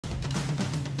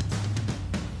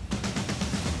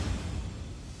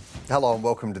Hello and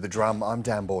welcome to The Drum. I'm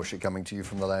Dan Borshett, coming to you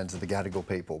from the lands of the Gadigal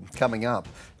people. Coming up,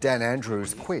 Dan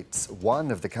Andrews quits.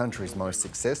 One of the country's most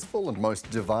successful and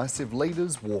most divisive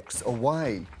leaders walks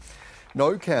away.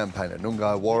 No campaigner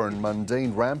Nungai Warren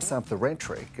Mundine ramps up the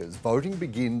rhetoric as voting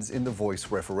begins in the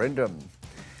Voice referendum.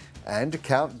 And a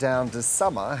countdown to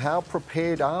summer, how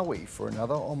prepared are we for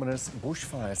another ominous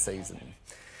bushfire season?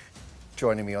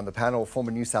 Joining me on the panel,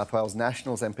 former New South Wales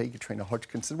Nationals MP Katrina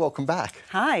Hodgkinson. Welcome back.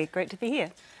 Hi, great to be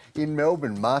here. In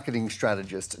Melbourne, marketing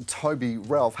strategist Toby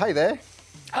Ralph. Hey there.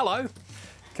 Hello.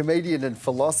 Comedian and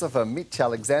philosopher Mitch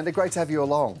Alexander. Great to have you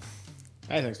along.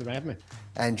 Hey, thanks for having me.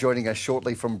 And joining us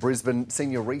shortly from Brisbane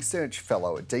Senior Research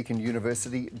Fellow at Deakin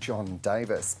University John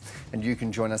Davis. And you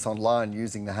can join us online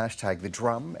using the hashtag The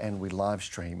Drum, and we live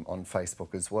stream on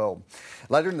Facebook as well.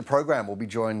 Later in the program, we'll be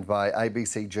joined by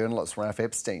ABC journalist Ralph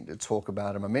Epstein to talk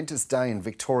about a momentous day in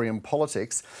Victorian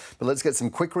politics. But let's get some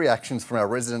quick reactions from our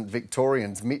resident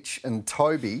Victorians, Mitch and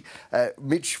Toby.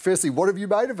 Mitch, firstly, what have you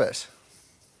made of it?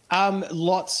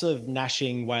 Lots of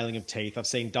gnashing, wailing of teeth. I've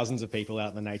seen dozens of people out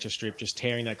in the nature strip just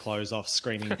tearing their clothes off,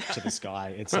 screaming to the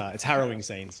sky. It's harrowing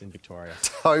scenes in Victoria.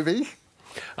 Toby?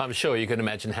 I'm sure you can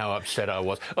imagine how upset I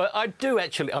was. I do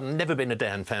actually, I've never been a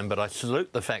Dan fan, but I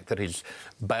salute the fact that he's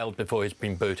bailed before he's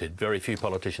been booted. Very few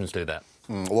politicians do that.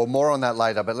 Well, more on that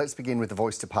later, but let's begin with the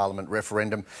Voice to Parliament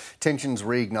referendum. Tensions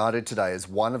reignited today as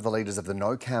one of the leaders of the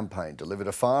No campaign delivered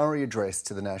a fiery address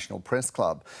to the National Press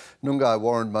Club. Nungai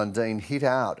Warren Mundine hit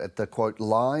out at the, quote,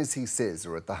 lies he says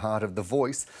are at the heart of the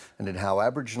Voice and in how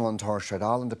Aboriginal and Torres Strait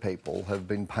Islander people have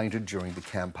been painted during the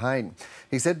campaign.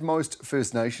 He said most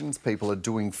First Nations people are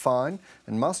doing fine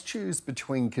and must choose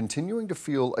between continuing to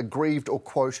feel aggrieved or,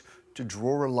 quote, to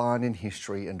draw a line in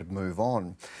history and move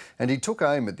on. And he took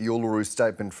aim at the Uluru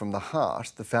Statement from the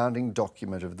Heart, the founding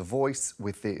document of The Voice,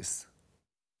 with this.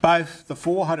 Both the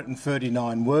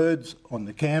 439 words on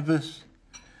the canvas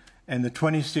and the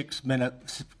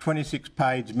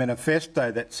 26-page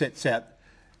manifesto that sets out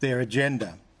their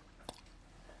agenda.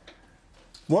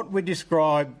 What we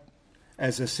describe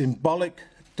as a symbolic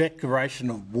declaration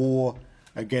of war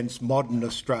against modern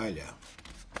Australia.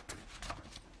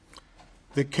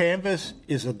 The canvas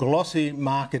is a glossy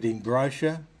marketing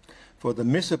brochure for the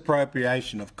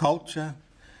misappropriation of culture,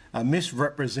 a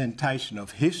misrepresentation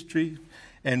of history,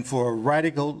 and for a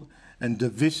radical and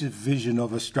divisive vision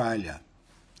of Australia.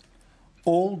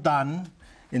 All done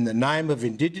in the name of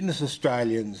Indigenous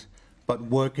Australians, but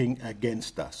working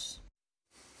against us.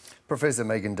 Professor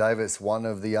Megan Davis, one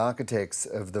of the architects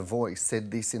of The Voice,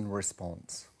 said this in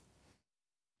response.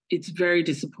 It's very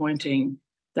disappointing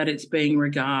that it's being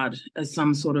regarded as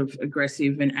some sort of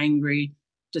aggressive and angry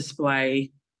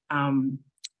display or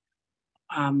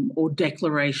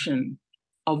declaration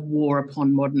of war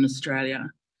upon modern Australia.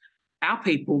 Our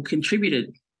people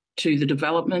contributed to the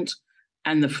development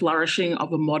and the flourishing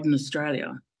of a modern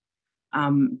Australia.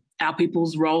 Our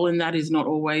people's role in that is not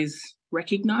always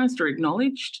recognised or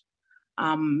acknowledged,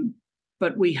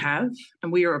 but we have,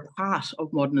 and we are a part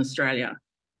of modern Australia.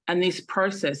 And this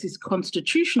process, this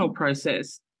constitutional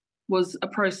process, was a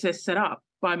process set up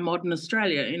by modern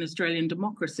Australia in Australian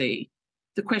democracy.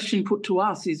 The question put to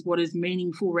us is, what is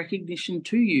meaningful recognition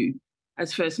to you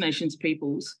as First Nations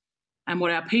peoples? And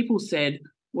what our people said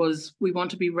was, we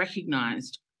want to be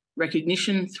recognised,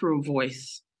 recognition through a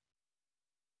voice.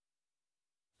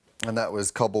 And that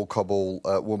was Cobble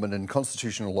woman and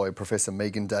constitutional lawyer Professor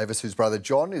Megan Davis, whose brother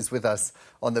John is with us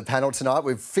on the panel tonight.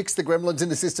 We've fixed the gremlins in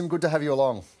the system. Good to have you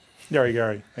along.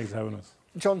 Gary, thanks for having us.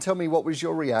 John, tell me, what was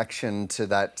your reaction to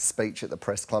that speech at the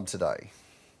press club today?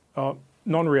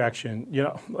 Non-reaction, you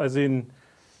know, as in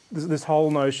this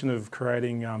whole notion of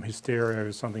creating hysteria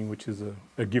is something which is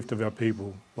a gift of our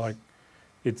people. Like,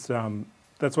 it's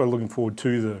that's why I'm looking forward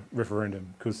to the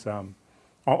referendum, because I'm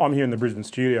here in the Brisbane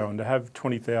studio, and to have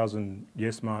 20,000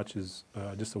 yes marches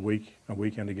just a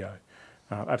weekend ago,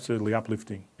 absolutely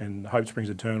uplifting, and hope springs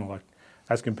eternal, like,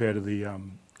 as compared to the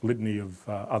litany of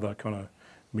other kind of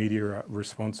media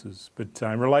responses. But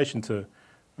in relation to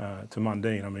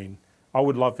Mundine, I mean, I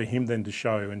would love for him then to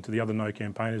show, and to the other No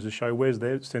campaigners to show, where's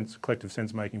their collective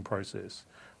sense-making process?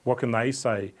 What can they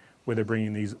say where they're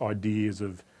bringing these ideas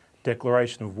of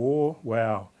declaration of war?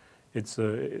 Wow, it's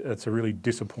a really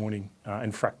disappointing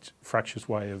and fractious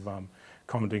way of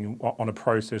commenting on a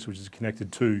process which is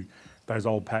connected to those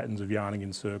old patterns of yarning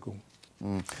in circle.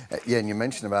 Yeah, and you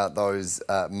mentioned about those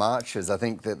marches. I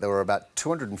think that there were about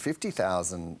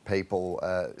 250,000 people,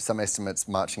 some estimates,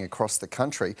 marching across the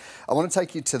country. I want to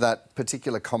take you to that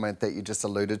particular comment that you just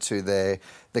alluded to there,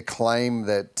 the claim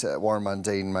that Warren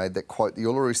Mundine made that, quote, the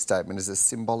Uluru Statement is a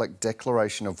symbolic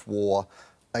declaration of war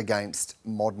against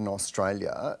modern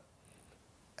Australia.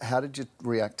 How did you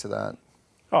react to that?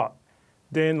 Oh,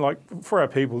 Dan, like for our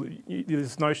people,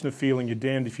 this notion of feeling you're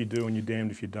damned if you do and you're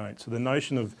damned if you don't. So the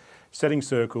notion of setting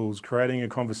circles, creating a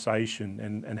conversation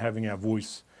and having our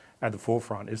voice at the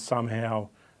forefront is somehow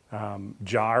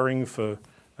jarring for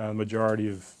the majority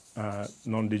of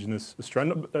non-Indigenous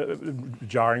Australian,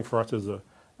 jarring for us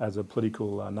as a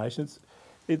political nation.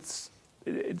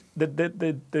 They're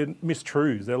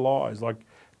mistruths, they're lies. Like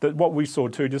what we saw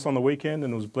too, just on the weekend,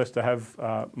 and I was blessed to have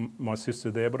my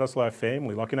sister there, but also our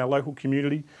family, like in our local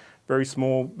community, very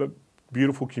small but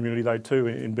beautiful community though too,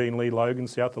 in Beenleigh, Logan,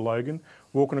 south of Logan,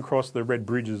 walking across the red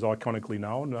bridges, iconically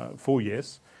known, for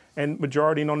yes, and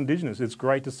majority non-Indigenous. It's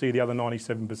great to see the other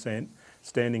 97%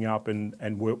 standing up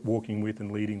and walking with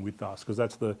and leading with us, because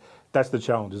that's the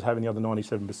challenge, is having the other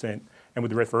 97%, and with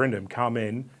the referendum, come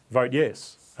in, vote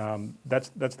yes.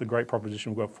 That's the great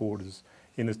proposition we've got forward is,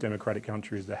 in this democratic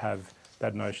country, is to have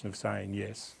that notion of saying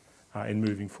yes and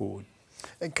moving forward.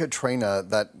 And Katrina,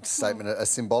 that statement, a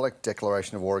symbolic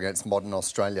declaration of war against modern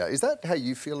Australia, is that how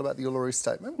you feel about the Uluru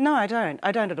Statement? No, I don't.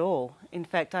 I don't at all. In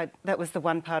fact, that was the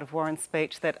one part of Warren's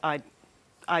speech that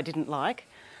I didn't like.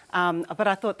 But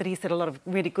I thought that he said a lot of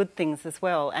really good things as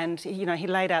well. And, you know, he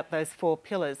laid out those 4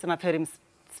 pillars, and I've heard him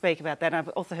speak about that. And I've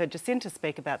also heard Jacinta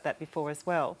speak about that before as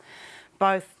well.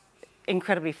 Both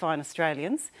incredibly fine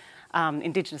Australians,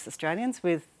 Indigenous Australians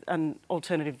with an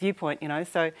alternative viewpoint, you know.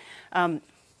 So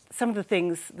some of the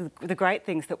things, the great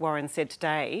things that Warren said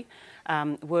today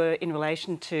were in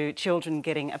relation to children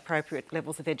getting appropriate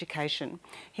levels of education.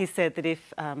 He said that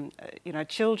if, you know,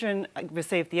 children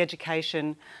receive the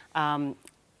education, you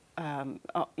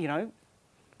know,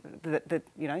 that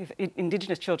you know, if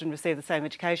Indigenous children receive the same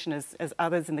education as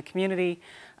others in the community,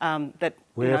 that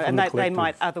you know, and they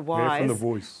might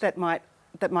otherwise that might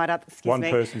that might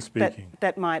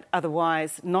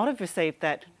otherwise not have received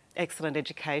that excellent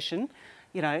education.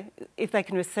 You know, if they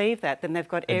can receive that, then they've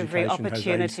got every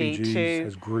opportunity to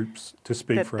as groups to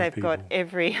speak for our people.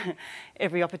 They've got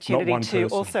every opportunity to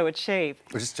also achieve.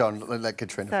 Just John, let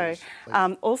Katrina finish.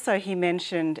 Also, he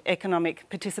mentioned economic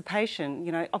participation.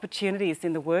 You know, opportunities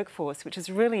in the workforce, which is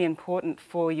really important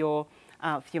for your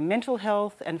mental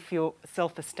health and for your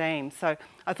self-esteem. So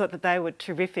I thought that they were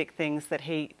terrific things that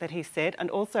he said, and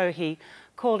also he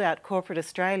called out corporate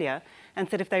Australia and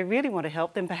said if they really want to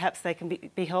help, then perhaps they can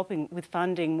be helping with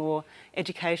funding more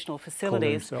educational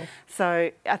facilities.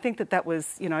 So I think that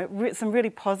was, you know, some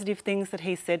really positive things that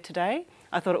he said today.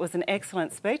 I thought it was an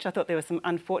excellent speech. I thought there were some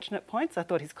unfortunate points. I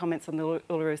thought his comments on the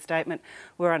Uluru Statement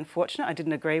were unfortunate. I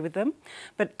didn't agree with them.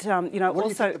 But, you know, what also...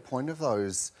 do you think the point of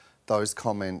those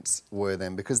comments were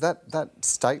then? Because that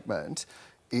statement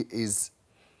is...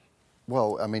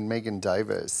 Well, I mean, Megan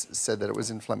Davis said that it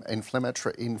was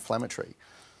inflammatory.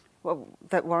 Well,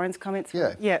 that Warren's comments?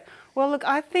 Yeah. Yeah. Well, look,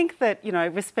 I think that, you know,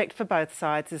 respect for both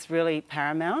sides is really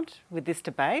paramount with this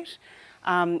debate.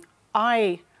 I'm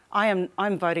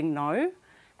voting no,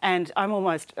 and I'm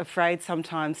almost afraid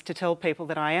sometimes to tell people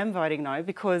that I am voting no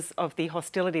because of the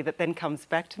hostility that then comes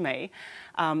back to me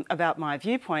about my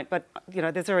viewpoint. But, you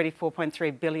know, there's already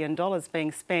 $4.3 billion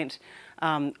being spent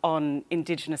on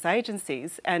Indigenous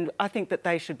agencies, and I think that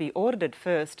they should be audited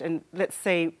first, and let's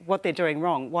see what they're doing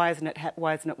wrong. Why isn't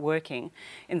it working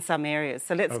in some areas?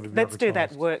 So let's do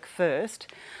that work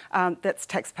first. That's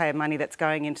taxpayer money that's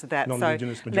going into that.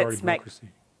 Non-Indigenous majority democracy.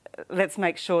 Let's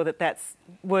make sure that that's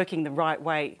working the right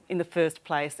way in the first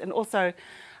place. And also,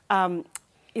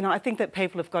 you know, I think that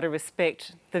people have got to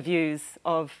respect the views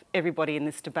of everybody in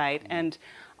this debate. And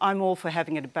I'm all for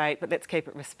having a debate, but let's keep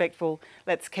it respectful.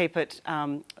 Let's keep it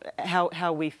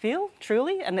how we feel,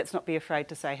 truly, and let's not be afraid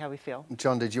to say how we feel.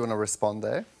 John, did you want to respond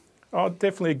there? Oh,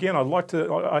 definitely. Again, I'd like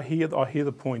to... I hear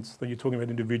the points that you're talking about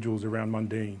individuals around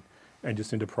Mundine and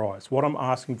Jacinta Price. What I'm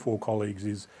asking for, colleagues,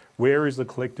 is where is the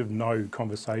collective no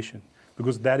conversation?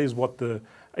 Because that is what the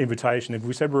invitation, if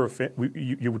we said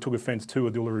you took offence to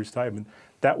the Uluru Statement,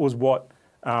 that was what,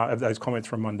 of those comments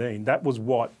from Mundine, that was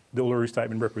what the Uluru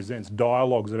Statement represents,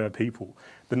 dialogues of our people.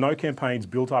 The no campaign's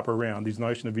built up around this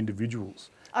notion of individuals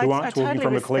who aren't talking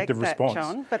from a collective response.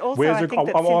 John, but also I think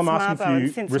that all I'm asking for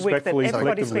you, respectfully,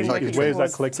 collectively, is where's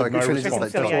that collective no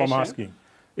response? That's all I'm asking.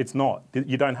 It's not.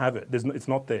 You don't have it. It's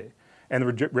not there. And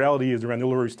the reality is, around the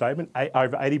Uluru Statement,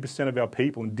 over 80% of our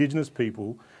people, Indigenous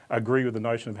people, agree with the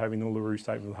notion of having the Uluru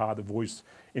Statement with heart, the voice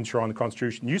enshrined in the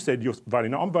Constitution. You said you're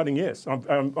voting no. I'm voting yes. I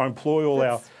employ all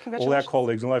our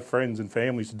colleagues and all our friends and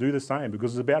families to do the same,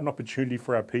 because it's about an opportunity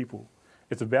for our people.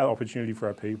 It's about opportunity for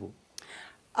our people.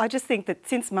 I just think that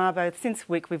since Mabo, since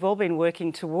WIC, we've all been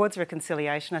working towards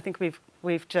reconciliation. I think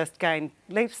we've just gained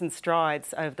leaps and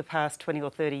strides over the past 20 or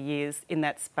 30 years in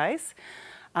that space.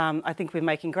 I think we're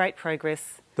making great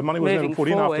progress. The money was never put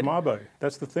forward. in after Mabo.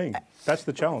 That's the thing. That's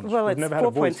the challenge. Well, We've it's never had a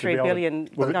voice to be $4.3 billion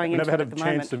going into it at the moment. We've never had a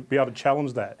chance to be able to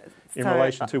challenge that in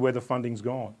relation to where the funding's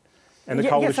gone. And the so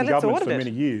coalition let's governments audit for many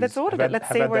years let's audit it. Let's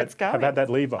see where it's going. have had that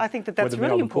lever. I think that's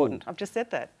really important. I've just said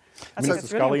that. I think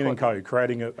Mr. Scullion and Co.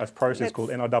 creating a process called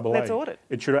NIAA. Let's audit.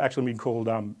 It should have actually been called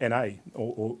NA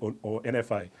or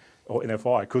NFA or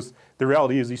NFI, because the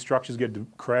reality is these structures get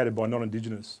created by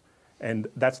non-Indigenous, and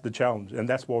that's the challenge, and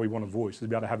that's why we want a voice, is to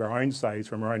be able to have our own says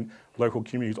from our own local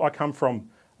communities. I come from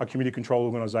a community control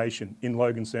organisation in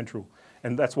Logan Central,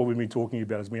 and that's what we've been talking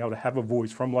about, is being able to have a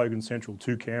voice from Logan Central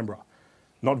to Canberra,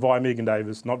 not via Megan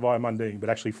Davis, not via Mundine, but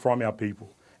actually from our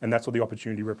people, and that's what the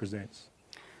opportunity represents.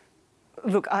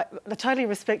 Look, I totally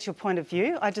respect your point of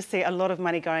view. I just see a lot of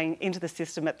money going into the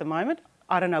system at the moment.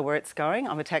 I don't know where it's going.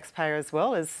 I'm a taxpayer as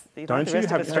well as the rest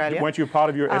of Australia. Weren't you a part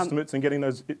of your estimates and getting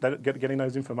those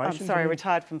information? I'm sorry, I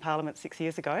retired from Parliament 6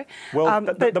 years ago. Well,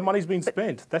 the money's been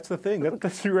spent. That's the thing.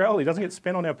 That's the reality. It doesn't get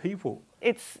spent on our people.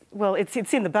 It's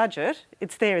in the budget.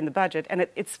 It's there in the budget, and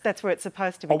that's where it's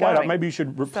supposed to be going. Wait, maybe you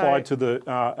should reply to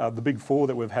the big four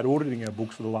that we've had auditing our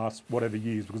books for the last whatever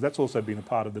years, because that's also been a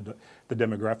part of the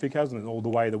demographic, hasn't it? All the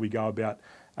way that we go about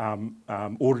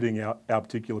auditing our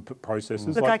particular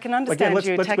processes. Look, I can understand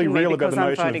you attacking me because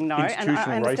I'm voting no, and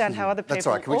I understand how other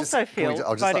people also feel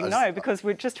voting no, because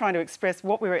we're just trying to express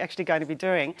what we're actually going to be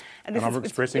going. And this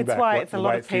is why it's a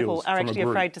lot of people are actually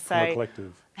afraid to say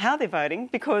how they're voting,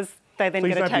 because they then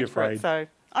get attacked for it. So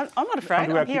I'm not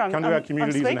afraid. I'm here. Come to our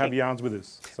communities and have yarns with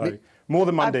us. So more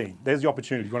than Mundine. There's the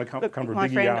opportunity. You want to come for a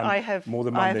bigger yarn, more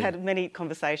than Mundine. I've had many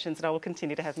conversations, and I will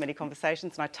continue to have many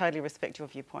conversations, and I totally respect your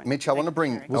viewpoint. Mitch, I want to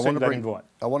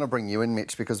bring you in,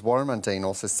 Mitch, because Warren Mundine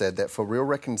also said that for real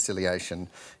reconciliation,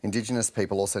 Indigenous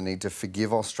people also need to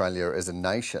forgive Australia as a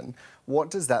nation. What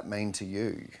does that mean to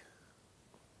you?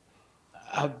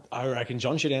 I reckon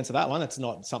John should answer that one. It's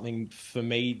not something for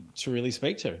me to really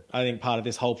speak to. I think part of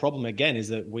this whole problem, again, is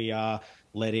that we are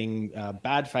letting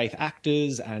bad faith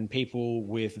actors and people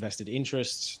with vested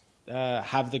interests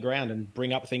have the ground and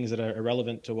bring up things that are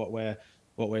irrelevant to what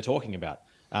we're talking about.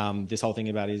 This whole thing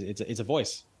about it's a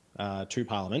voice to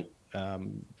Parliament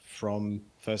from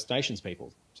First Nations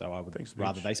people. So I would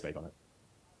rather they speak on it.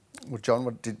 Well, John,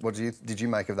 what did you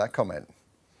make of that comment?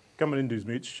 Government indues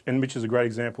Mitch, and Mitch is a great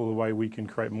example of the way we can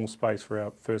create more space for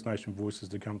our First Nation voices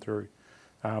to come through.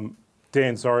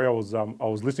 Dan, sorry, I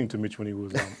was listening to Mitch when he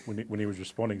was when he was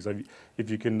responding. So if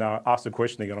you can ask the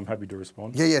question again, I'm happy to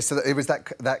respond. Yeah. So it was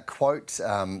that quote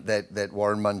that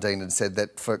Warren Mundine had said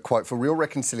that for real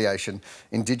reconciliation,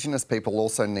 Indigenous people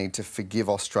also need to forgive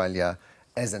Australia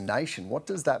as a nation. What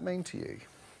does that mean to you?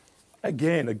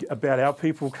 Again, about our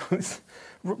people,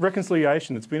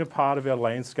 reconciliation, it's been a part of our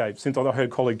landscape since I heard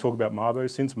a colleague talk about Mabo,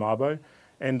 since Mabo,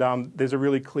 and there's a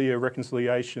really clear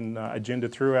reconciliation agenda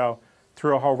through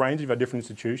a whole range of our different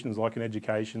institutions, like in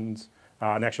education's,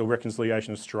 National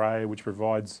Reconciliation Australia, which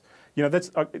provides, that's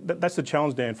the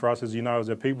challenge, Dan, for us, as you know, as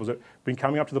our people, that been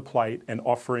coming up to the plate and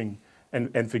offering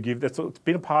and forgive. It's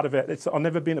been a part of it. I've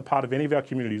never been a part of any of our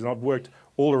communities, and I've worked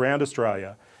all around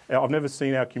Australia. I've never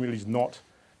seen our communities not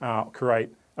create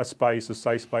a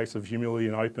safe space of humility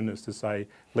and openness to say,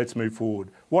 let's move forward.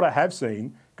 What I have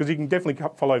seen, because you can definitely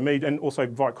follow me and also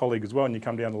invite colleague as well, and you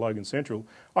come down to Logan Central,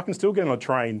 I can still get on a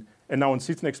train and no one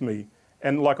sits next to me,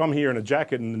 and like I'm here in a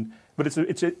jacket, but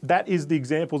that is the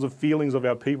examples of feelings of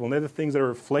our people, and they're the things that are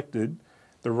reflected,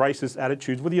 the racist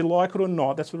attitudes, whether you like it or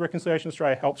not. That's what Reconciliation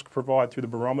Australia helps provide through the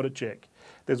barometer check.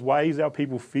 There's ways our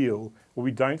people feel where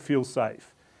we don't feel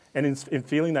safe, and in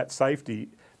feeling that safety,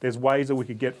 there's ways that we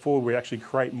could get forward where we actually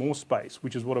create more space,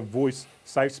 which is what a voice,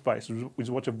 safe space, which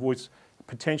is what a voice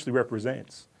potentially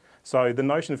represents. So the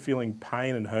notion of feeling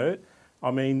pain and hurt, I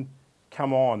mean,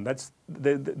 come on,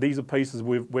 these are pieces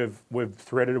we've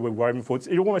threaded, we've woven for.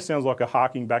 It almost sounds like a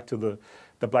harking back to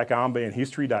the black armband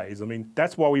history days. I mean,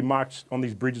 that's why we marched on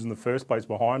these bridges in the first place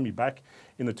behind me back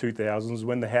in the 2000s,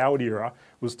 when the Howard era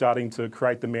was starting to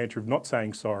create the mantra of not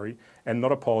saying sorry and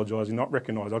not apologising, not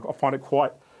recognising. I find it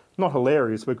quite, not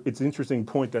hilarious, but it's an interesting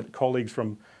point that colleagues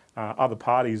from other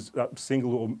parties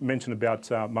single or mention about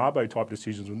Mabo type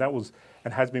decisions, and that was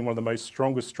and has been one of the most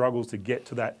strongest struggles to get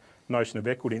to that notion of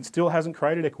equity, and still hasn't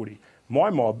created equity. My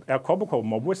mob, our Cobblecop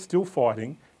mob, we're still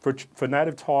fighting for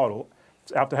native title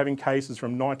after having cases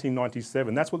from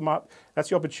 1997. That's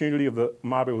the opportunity of the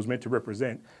Mabo was meant to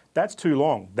represent. That's too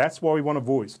long. That's why we want a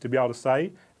voice, to be able to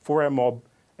say for our mob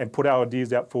and put our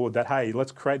ideas out forward that, hey,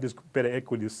 let's create this better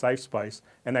equity, this safe space,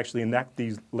 and actually enact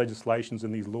these legislations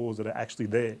and these laws that are actually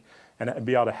there, and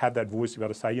be able to have that voice, to be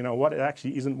able to say, you know what, it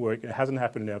actually isn't working, it hasn't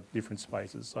happened in our different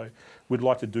spaces. So we'd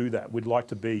like to do that. We'd like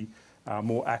to be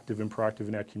more active and proactive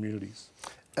in our communities.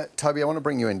 Toby, I want to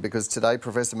bring you in because today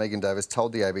Professor Megan Davis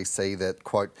told the ABC that,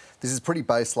 quote, this is pretty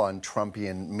baseline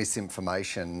Trumpian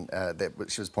misinformation, that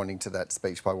she was pointing to that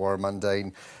speech by Warren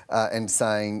Mundine and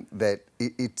saying that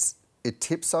it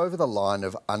tips over the line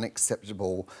of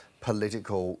unacceptable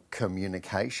political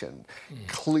communication.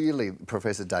 Clearly,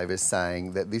 Professor Davis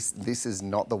saying that this is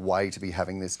not the way to be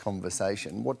having this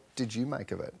conversation. What did you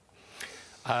make of it?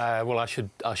 Well, I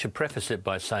should preface it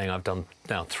by saying I've done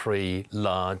now 3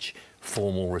 large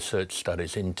formal research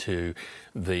studies into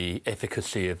the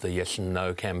efficacy of the yes and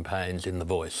no campaigns in The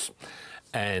Voice.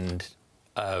 And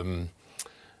the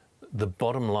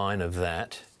bottom line of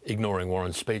that, ignoring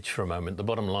Warren's speech for a moment, the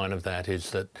bottom line of that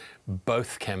is that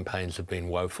both campaigns have been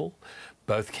woeful.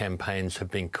 Both campaigns have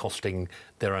been costing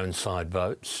their own side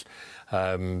votes,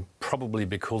 probably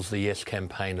because the yes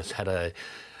campaign has had a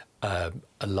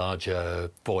larger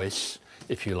voice,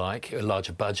 if you like, a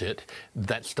larger budget.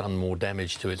 That's done more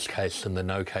damage to its case than the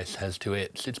no case has to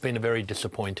its. It's been a very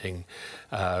disappointing,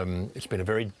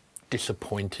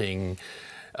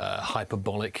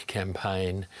 hyperbolic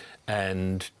campaign,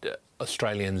 and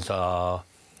Australians are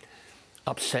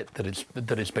upset that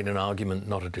it's been an argument,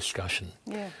 not a discussion.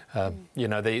 Yeah. You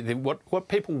know, what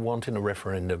people want in a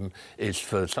referendum is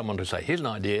for someone to say, here's an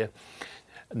idea.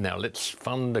 Now let's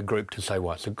fund a group to say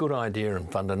why it's a good idea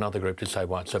and fund another group to say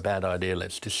why it's a bad idea.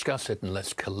 Let's discuss it and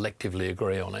let's collectively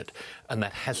agree on it. And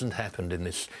that hasn't happened in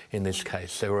this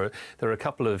case. There are a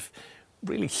couple of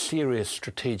really serious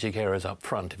strategic errors up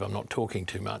front, if I'm not talking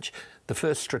too much. The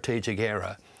first strategic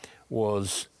error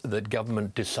was that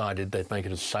government decided they'd make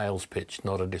it a sales pitch,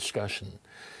 not a discussion.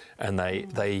 And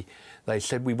they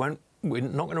said we're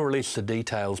not going to release the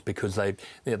details because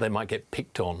they might get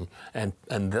picked on, and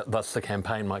thus the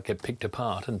campaign might get picked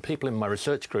apart. And people in my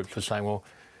research groups were saying, well,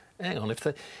 hang on,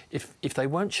 if they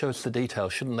won't show us the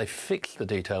details, shouldn't they fix the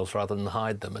details rather than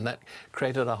hide them? And that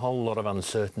created a whole lot of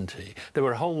uncertainty. There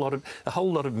were a whole lot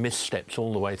of missteps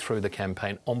all the way through the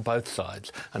campaign on both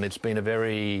sides, and it's been a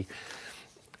very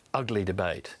ugly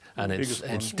debate, and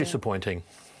it's disappointing.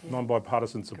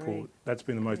 Non-bipartisan support. That's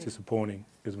been the most disappointing,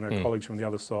 is when our colleagues from the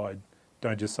other side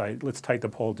don't just say, let's take the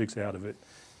politics out of it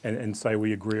and say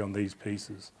we agree on these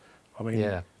pieces. I mean,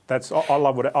 I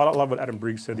love what Adam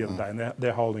Briggs said the other day, and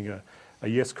they're holding a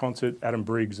yes concert, Adam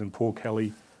Briggs and Paul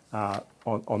Kelly,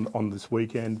 on this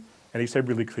weekend, and he said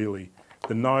really clearly,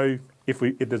 the no, if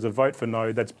there's a vote for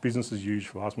no, that's business as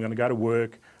usual for us. I'm going to go to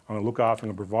work, I'm going to look after, I'm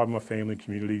going to provide my family and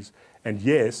communities, and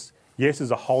yes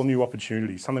is a whole new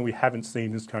opportunity, something we haven't seen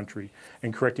in this country,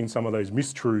 and correcting some of those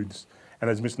mistruths and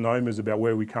those misnomers about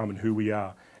where we come and who we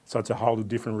are. So it's a whole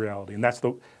different reality, and that's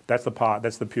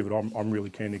the pivot I'm really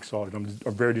keen and excited. I'm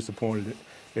very disappointed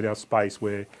at our space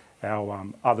where our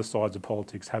other sides of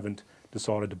politics haven't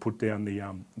decided to put down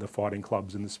the fighting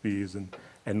clubs and the spears and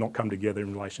not come together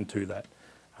in relation to that.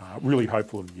 Really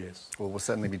hopeful of yes. Well, we'll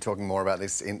certainly be talking more about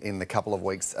this in the couple of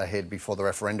weeks ahead before the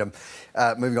referendum.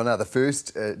 Moving on now, the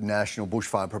first National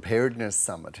Bushfire Preparedness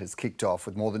Summit has kicked off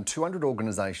with more than 200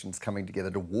 organisations coming together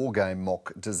to wargame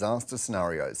mock disaster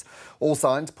scenarios. All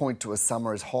signs point to a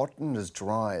summer as hot and as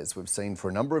dry as we've seen for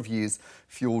a number of years,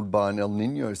 fuelled by an El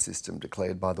Niño system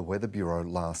declared by the Weather Bureau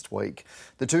last week.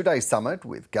 The 2-day summit,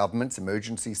 with governments,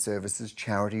 emergency services,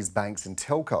 charities, banks and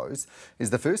telcos, is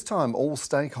the first time all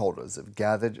stakeholders have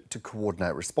gathered to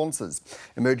coordinate responses.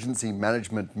 Emergency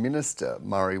Management Minister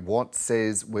Murray Watt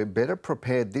says we're better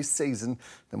prepared this season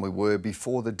than we were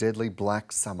before the deadly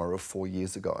black summer of 4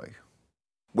 years ago.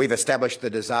 We've established the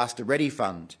Disaster Ready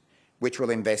Fund, which will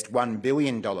invest $1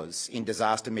 billion in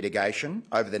disaster mitigation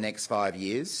over the next 5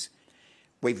 years.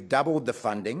 We've doubled the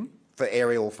funding for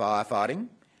aerial firefighting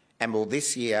and will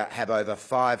this year have over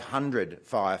 500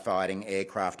 firefighting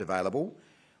aircraft available,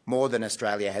 more than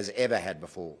Australia has ever had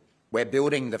before. We're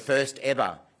building the first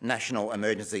ever national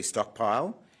emergency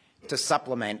stockpile to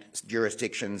supplement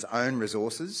jurisdictions' own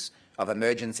resources of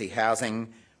emergency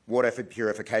housing, water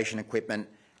purification equipment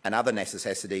and other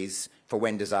necessities for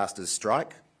when disasters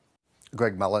strike.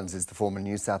 Greg Mullins is the former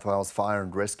New South Wales Fire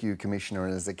and Rescue Commissioner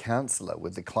and is a councillor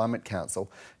with the Climate Council.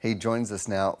 He joins us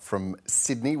now from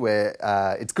Sydney, where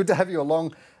it's good to have you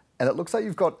along. And it looks like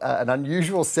you've got an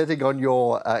unusual setting on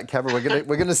your camera. We're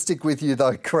going to stick with you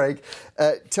though, Craig.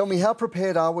 Tell me, how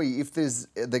prepared are we if there's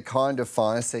the kind of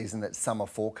fire season that some are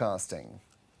forecasting?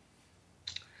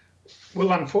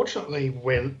 Well, unfortunately,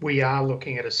 we are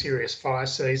looking at a serious fire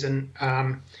season.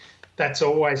 That's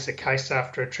always the case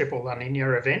after a triple La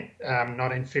Nina event.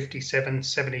 1957,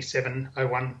 77,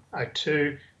 01,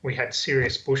 02, we had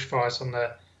serious bushfires on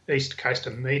the east coast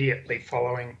immediately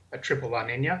following a triple La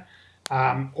Nina.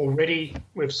 Already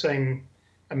we've seen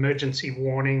emergency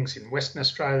warnings in Western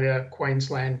Australia,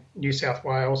 Queensland, New South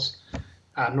Wales,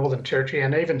 Northern Territory,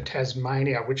 and even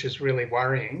Tasmania, which is really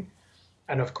worrying.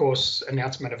 And of course,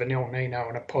 announcement of an El Nino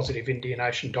and a positive Indian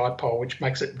Ocean dipole, which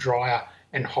makes it drier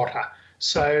and hotter.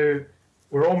 So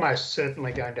we're almost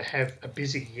certainly going to have a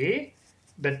busy year,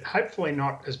 but hopefully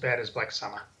not as bad as Black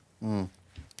Summer.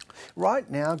 Right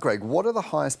now, Greg, what are the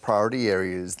highest priority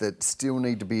areas that still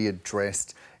need to be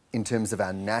addressed in terms of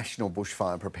our national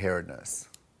bushfire preparedness?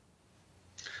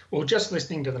 Well, just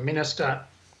listening to the Minister,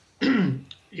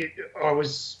 I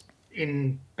was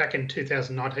back in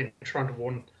 2019 trying to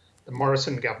warn the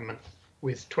Morrison government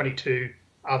with 22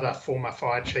 other former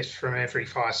fire chiefs from every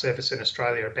fire service in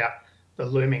Australia about the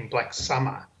looming Black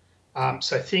Summer.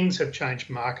 So things have changed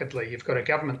markedly. You've got a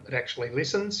government that actually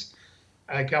listens,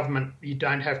 a government you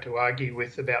don't have to argue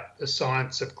with about the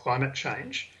science of climate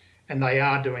change, and they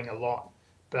are doing a lot.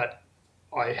 But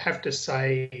I have to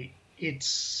say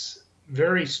it's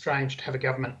very strange to have a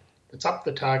government that's up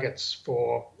the targets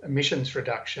for emissions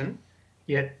reduction,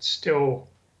 yet still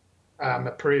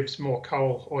approves more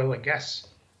coal, oil and gas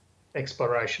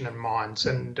exploration and mines.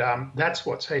 And that's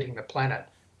what's heating the planet.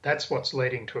 That's what's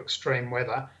leading to extreme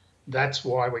weather. That's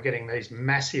why we're getting these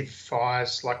massive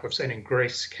fires like we've seen in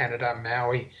Greece, Canada,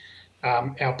 Maui,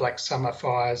 our Black Summer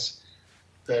fires,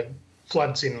 the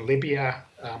floods in Libya,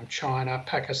 China,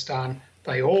 Pakistan.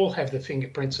 They all have the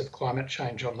fingerprints of climate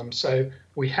change on them. So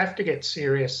we have to get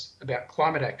serious about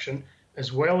climate action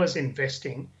as well as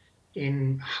investing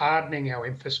in hardening our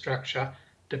infrastructure,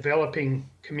 developing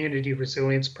community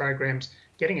resilience programs,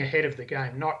 getting ahead of the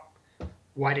game, not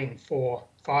waiting for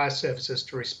fire services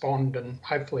to respond and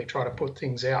hopefully try to put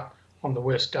things out on the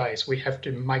worst days. We have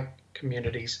to make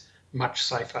communities much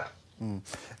safer.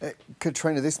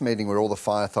 Katrina, this meeting where all the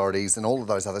fire authorities and all of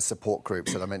those other support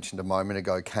groups that I mentioned a moment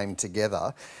ago came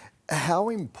together, how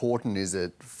important is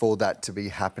it for that to be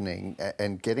happening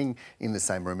and getting in the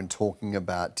same room and talking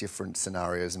about different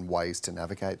scenarios and ways to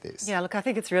navigate this? Yeah, look, I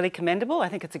think it's really commendable. I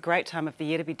think it's a great time of the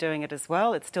year to be doing it as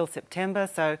well. It's still September,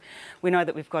 so we know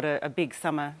that we've got a big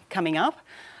summer coming up.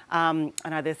 I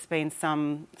know there's been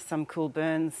some cool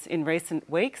burns in recent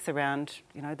weeks around,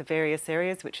 the various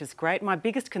areas, which is great. My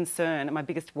biggest concern and my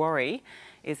biggest worry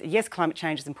is, yes, climate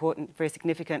change is important, very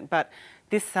significant, but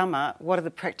this summer, what are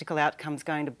the practical outcomes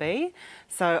going to be?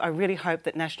 So I really hope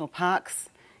that National Parks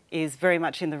is very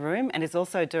much in the room and is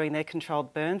also doing their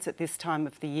controlled burns at this time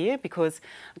of the year, because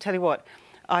I'll tell you what,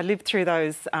 I lived through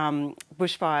those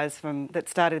bushfires that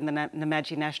started in the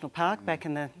Namadgi National Park back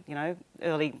in the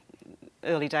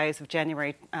early days of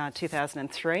January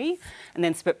 2003, and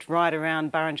then swept right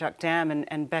around Burrinjuck Dam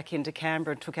and back into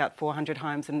Canberra and took out 400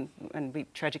 homes, and we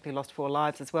tragically lost 4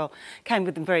 lives as well. Came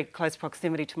within very close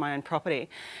proximity to my own property,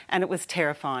 and it was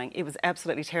terrifying. It was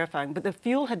absolutely terrifying. But the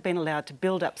fuel had been allowed to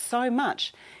build up so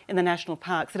much in the national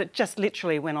parks that it just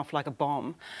literally went off like a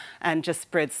bomb and just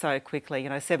spread so quickly.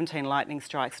 17 lightning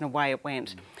strikes and away it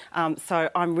went.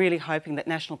 So I'm really hoping that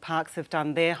national parks have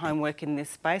done their homework in this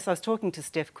space. I was talking to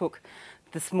Steph Cook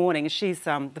this morning. She's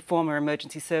the former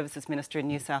Emergency Services Minister in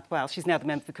New South Wales. She's now the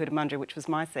member for Cootamundra, which was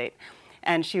my seat.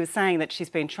 And she was saying that she's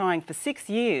been trying for 6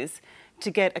 years to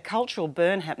get a cultural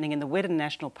burn happening in the Wedden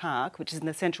National Park, which is in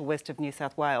the central west of New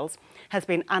South Wales, has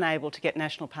been unable to get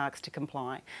national parks to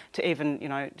comply, to even,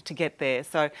 to get there.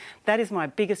 So that is my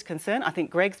biggest concern. I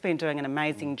think Greg's been doing an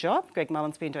amazing job. Greg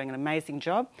Mullen's been doing an amazing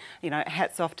job.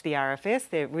 Hats off to the RFS.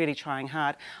 They're really trying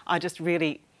hard.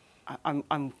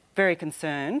 I'm very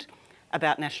concerned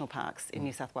about national parks in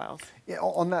New South Wales. Yeah,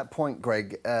 on that point,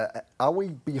 Greg, are we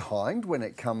behind when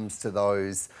it comes to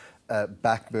those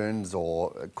backburns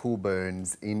or cool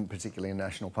burns, particularly in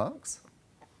national parks?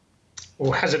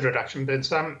 Or hazard reduction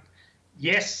burns?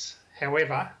 Yes,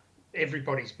 however,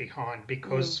 everybody's behind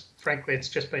because, frankly, it's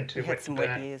just been too wet to burn.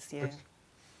 Wet years,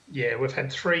 yeah. We've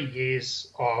had 3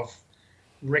 years of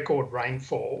record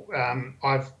rainfall.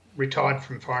 I've retired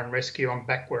from fire and rescue. I'm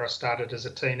back where I started as a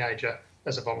teenager,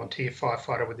 as a volunteer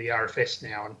firefighter with the RFS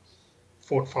now, and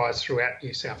fought fires throughout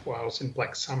New South Wales in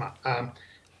Black Summer.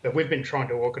 But we've been trying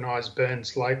to organise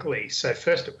burns locally. So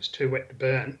first it was too wet to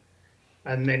burn,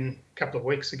 and then a couple of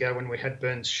weeks ago when we had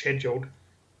burns scheduled,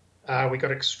 we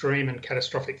got extreme and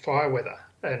catastrophic fire weather,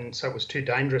 and so it was too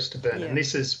dangerous to burn. Yeah.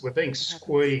 And we're being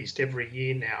squeezed every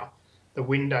year now. The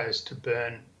windows to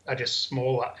burn are just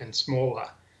smaller and smaller,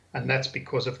 and that's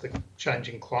because of the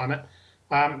changing climate.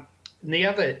 And the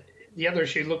other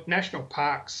issue, look, national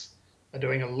parks are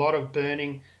doing a lot of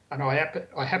burning, and I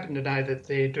happen to know that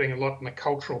they're doing a lot in the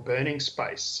cultural burning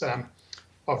space.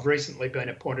 I've recently been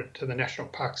appointed to the National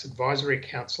Parks Advisory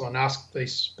Council and asked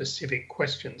these specific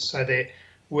questions. So they're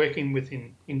working with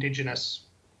Indigenous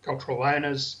agricultural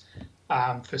owners,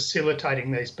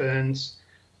 facilitating these burns.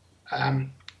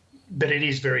 But it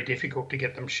is very difficult to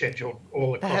get them scheduled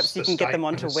all across Perhaps you the can state. get them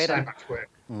onto There's so WEDM. much work.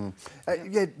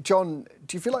 Yeah, John,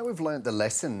 do you feel like we've learnt the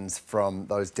lessons from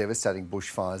those devastating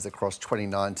bushfires across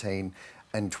 2019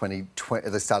 and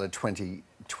the start of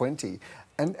 2020?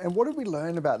 And what did we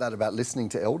learn about that, about listening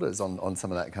to elders on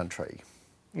some of that country?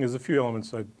 There's a few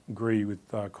elements I agree with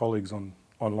colleagues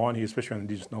online here, especially on the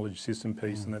Indigenous knowledge system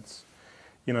piece, and that's,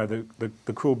 you know,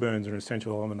 the cool burns are an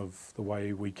essential element of the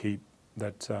way we keep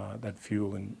that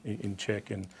fuel in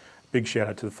check. And big shout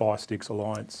out to the Fire Sticks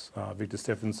Alliance, Victor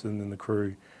Stephenson and the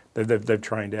crew. They've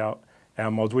trained our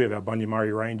mods. We have our Bunya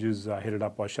Murray Rangers headed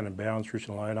up by Shannon Bowens,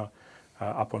 traditional owner,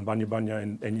 up on Bunya,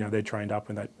 and you know, they're trained up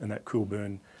in that cool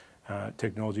burn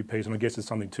technology piece. And I guess it's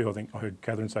something too, I think I heard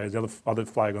Catherine say, is the other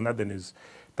flag on that then is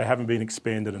they haven't been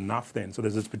expanded enough then. So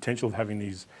there's this potential of having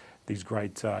these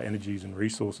great energies and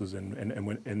resources,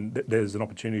 and there's an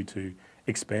opportunity to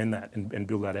expand that and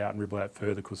build that out and ripple out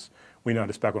further, because we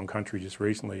noticed back on country just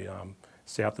recently,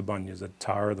 south of Bunyas, that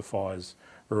Tara, the fires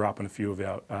were up, and a few of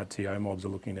our TO mobs are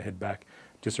looking to head back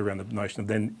just around the notion of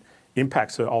then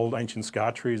impacts of old ancient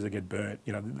scar trees that get burnt.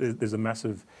 You know, there's a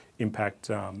massive impact,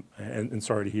 and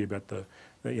sorry to hear about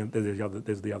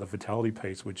there's the other fatality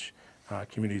piece, which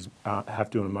communities have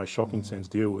to, in the most shocking sense,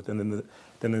 deal with. And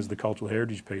then there's the cultural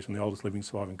heritage piece, and the oldest living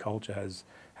surviving culture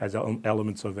has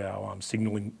elements of our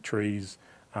signalling trees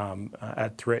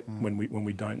at threat when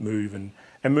we don't move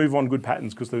and move on good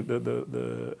patterns, because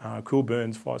the Cool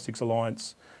Burns, Fire Sticks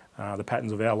Alliance, the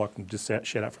patterns of our, like just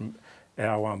shout out from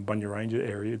our Bunya Ranger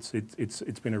area,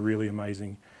 it's been a really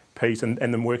amazing piece, and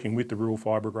then working with the Rural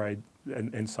Fire Brigade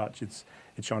and such, it's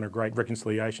shown a great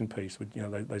reconciliation piece with, you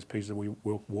know, those pieces that we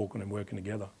walk on and working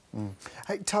together.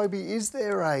 Hey, Toby, is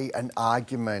there an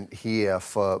argument here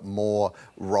for more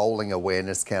rolling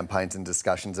awareness campaigns and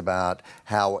discussions about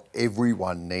how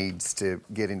everyone needs to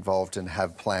get involved and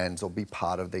have plans or be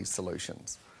part of these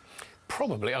solutions?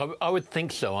 Probably, I would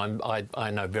think so.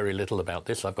 I know very little about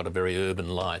this. I've got a very urban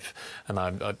life,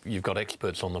 and you've got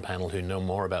experts on the panel who know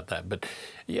more about that. But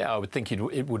yeah, I would think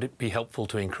it would be helpful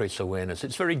to increase awareness.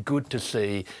 It's very good to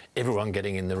see everyone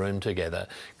getting in the room together,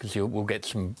 because we'll get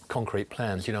some concrete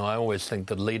plans. You know, I always think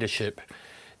that leadership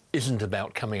isn't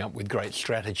about coming up with great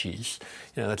strategies.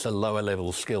 You know, that's a lower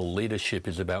level skill. Leadership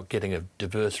is about getting a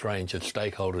diverse range of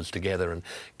stakeholders together and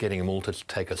getting them all to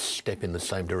take a step in the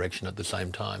same direction at the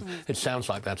same time. It sounds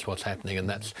like that's what's happening, and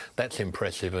that's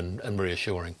impressive and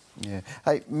reassuring. Yeah.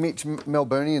 Hey, Mitch,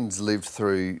 Melburnians lived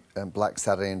through Black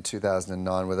Saturday in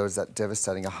 2009, where there was that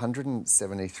devastating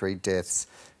 173 deaths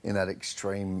in that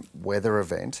extreme weather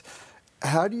event.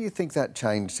 How do you think that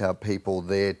changed how people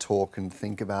there talk and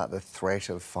think about the threat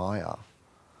of fire?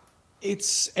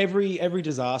 It's every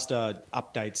disaster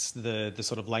updates the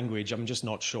sort of language. I'm just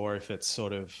not sure if it's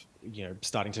sort of, you know,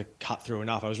 starting to cut through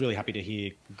enough. I was really happy to hear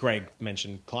Greg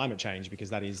mention climate change, because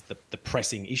that is the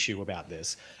pressing issue about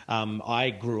this.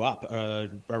 I grew up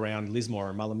around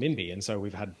Lismore and Mullumbimby, and so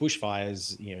we've had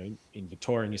bushfires, you know, in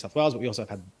Victoria and New South Wales, but we also have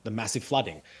had the massive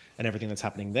flooding and everything that's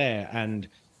happening there. And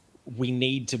we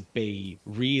need to be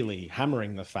really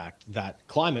hammering the fact that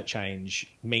climate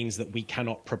change means that we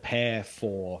cannot prepare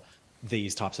for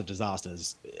these types of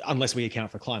disasters unless we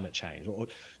account for climate change. Or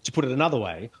to put it another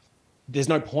way, there's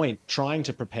no point trying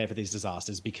to prepare for these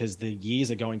disasters, because the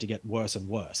years are going to get worse and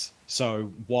worse.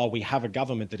 So while we have a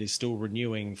government that is still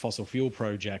renewing fossil fuel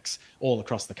projects all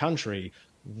across the country,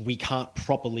 we can't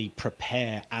properly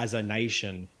prepare as a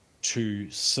nation to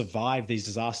survive these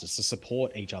disasters, to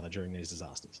support each other during these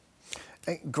disasters.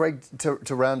 Greg,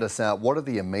 to round us out, what are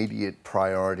the immediate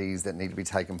priorities that need to be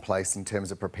taken place in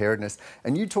terms of preparedness?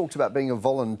 And you talked about being a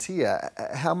volunteer.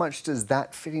 How much does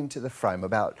that fit into the frame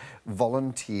about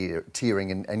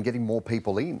volunteering and getting more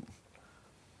people in?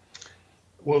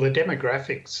 Well, the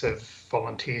demographics of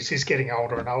volunteers is getting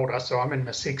older and older. So I'm in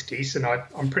my 60s and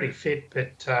I'm pretty fit,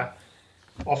 but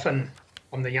often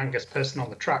I'm the youngest person on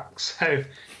the truck. So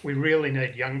we really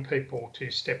need young people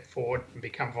to step forward and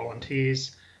become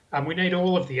volunteers. We need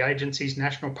all of the agencies,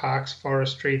 national parks,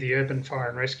 forestry, the urban fire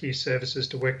and rescue services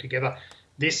to work together.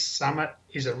 This summit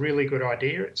is a really good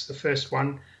idea. It's the first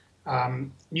one.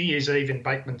 New Year's Eve in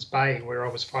Bateman's Bay, where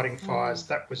I was fighting fires,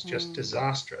 that was just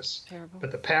disastrous. Terrible.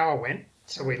 But the power went,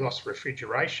 so we lost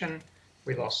refrigeration,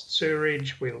 we lost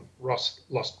sewerage, we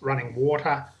lost running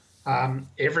water.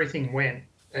 Everything went,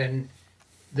 and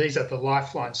these are the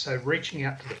lifelines. So reaching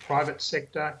out to the private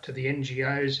sector, to the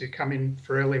NGOs who come in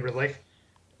for early relief,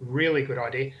 really good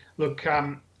idea. Look,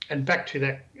 and back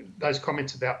to those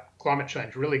comments about climate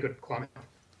change, really good comments.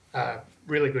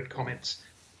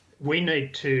 We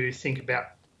need to think about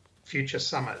future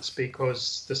summers,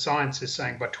 because the science is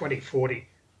saying by 2040,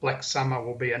 black summer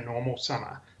will be a normal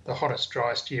summer, the hottest,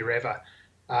 driest year ever.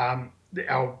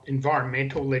 Our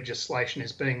environmental legislation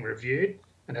is being reviewed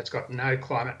and it's got no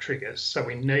climate triggers. So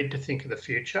we need to think of the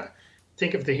future,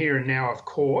 think of the here and now, of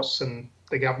course, and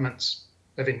the governments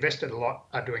have invested a lot,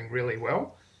 are doing really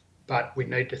well, but we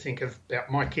need to think about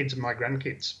my kids and my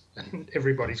grandkids and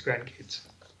everybody's grandkids.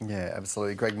 Yeah,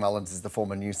 absolutely. Greg Mullins is the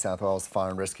former New South Wales Fire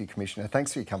and Rescue Commissioner.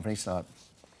 Thanks for your company tonight.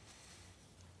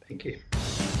 Thank you.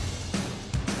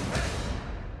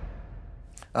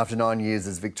 After 9 years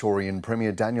as Victorian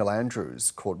Premier, Daniel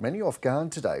Andrews caught many off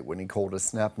guard today when he called a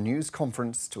snap news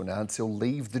conference to announce he'll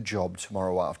leave the job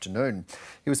tomorrow afternoon.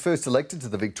 He was first elected to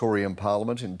the Victorian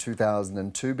Parliament in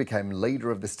 2002, became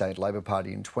leader of the State Labor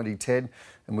Party in 2010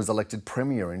 and was elected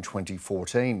Premier in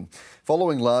 2014.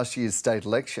 Following last year's state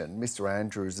election, Mr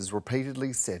Andrews has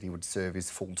repeatedly said he would serve his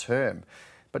full term.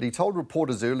 But he told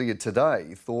reporters earlier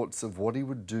today thoughts of what he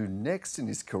would do next in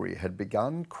his career had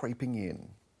begun creeping in.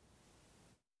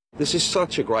 This is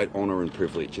such a great honour and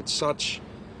privilege. It's such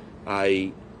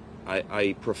a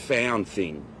profound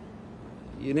thing.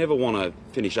 You never want to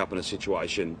finish up in a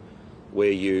situation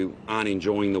where you aren't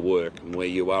enjoying the work and where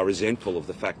you are resentful of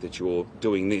the fact that you're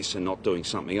doing this and not doing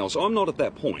something else. I'm not at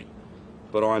that point,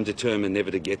 but I'm determined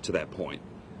never to get to that point.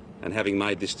 And having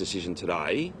made this decision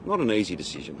today, not an easy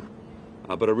decision,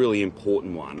 but a really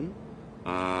important one,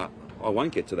 I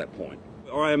won't get to that point.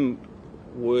 I am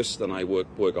worse than a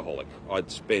workaholic.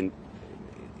 I'd spend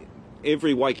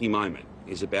every waking moment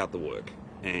is about the work,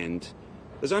 and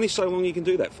there's only so long you can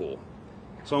do that for.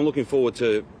 So I'm looking forward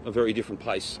to a very different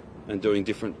pace and doing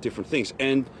different things.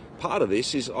 And part of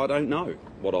this is I don't know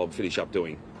what I'll finish up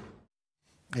doing.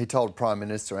 He told Prime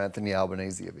Minister Anthony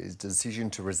Albanese of his decision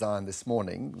to resign this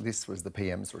morning. This was the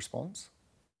PM's response.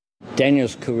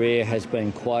 Daniel's career has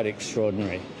been quite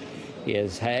extraordinary. He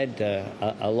has had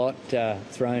a lot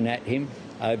thrown at him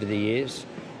over the years.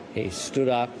 He's stood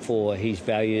up for his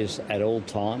values at all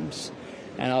times.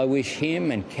 And I wish him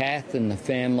and Kath and the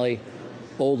family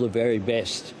all the very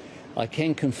best. I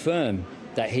can confirm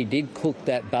that he did cook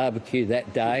that barbecue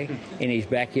that day in his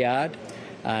backyard,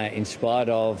 in spite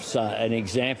of an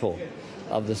example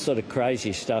of the sort of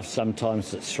crazy stuff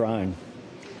sometimes that's thrown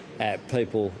at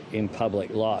people in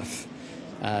public life.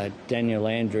 Daniel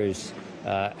Andrews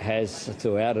has,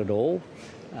 throughout it all,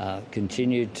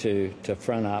 continued to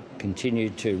front up,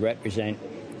 continued to represent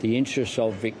the interests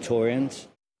of Victorians.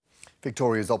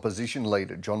 Victoria's opposition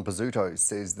leader, John Pizzuto,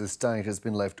 says the state has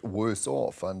been left worse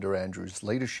off under Andrews'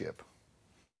 leadership.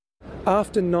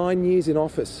 After 9 years in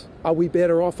office, are we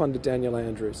better off under Daniel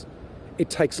Andrews? It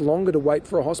takes longer to wait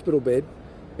for a hospital bed.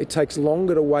 It takes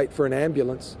longer to wait for an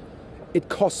ambulance. It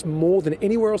costs more than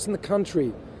anywhere else in the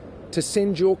country to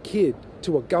send your kid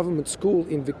to a government school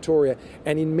in Victoria,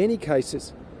 and in many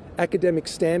cases, academic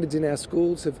standards in our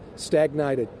schools have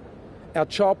stagnated. Our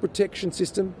child protection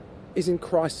system is in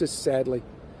crisis, sadly.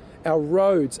 Our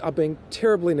roads are being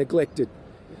terribly neglected.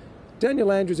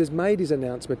 Daniel Andrews has made his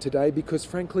announcement today because,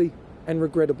 frankly and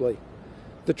regrettably,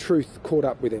 the truth caught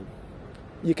up with him.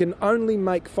 You can only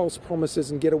make false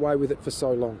promises and get away with it for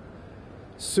so long.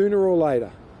 Sooner or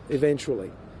later,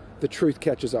 eventually, the truth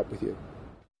catches up with you.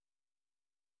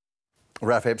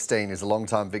 Ralph Epstein is a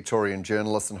long-time Victorian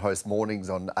journalist and hosts mornings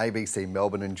on ABC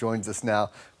Melbourne and joins us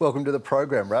now. Welcome to the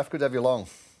program, Ralph. Good to have you along.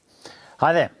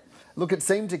 Hi there. Look, it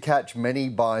seemed to catch many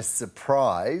by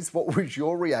surprise. What was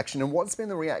your reaction and what's been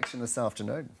the reaction this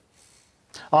afternoon?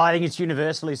 Oh, I think it's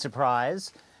universally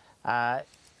surprise. A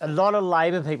lot of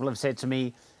Labor people have said to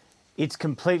me, it's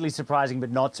completely surprising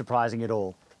but not surprising at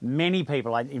all. Many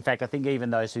people, in fact, I think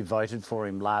even those who voted for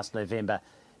him last November,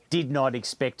 did not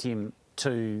expect him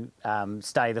to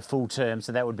stay the full term,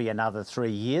 so that would be another 3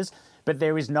 years. But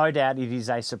there is no doubt it is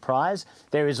a surprise.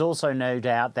 There is also no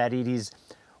doubt that it is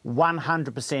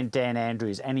 100% Dan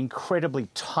Andrews, an incredibly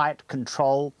tight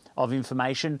control of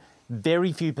information.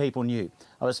 Very few people knew.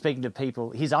 I was speaking to people,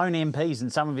 his own MPs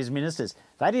and some of his ministers.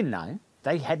 They didn't know.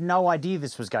 They had no idea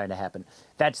this was going to happen.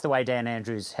 That's the way Dan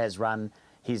Andrews has run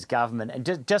his government.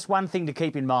 And just one thing to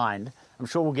keep in mind, I'm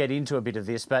sure we'll get into a bit of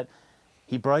this, but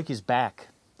he broke his back.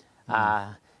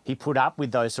 He put up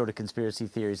with those sort of conspiracy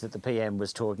theories that the PM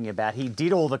was talking about. He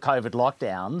did all the COVID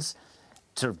lockdowns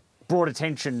to brought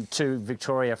attention to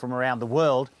Victoria from around the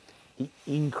world. He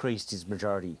increased his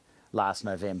majority last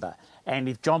November. And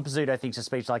if John Pizzuto thinks a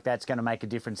speech like that's going to make a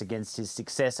difference against his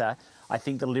successor, I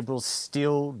think the Liberals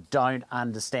still don't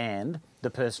understand the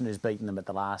person who's beaten them at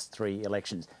the last 3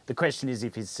 elections. The question is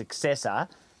if his successor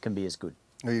can be as good.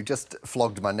 You just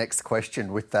flogged my next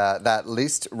question with that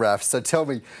list, Raf. So tell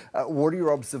me, what are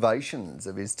your observations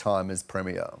of his time as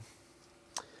Premier?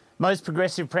 Most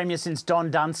progressive premier since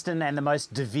Don Dunstan and the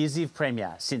most divisive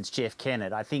premier since Jeff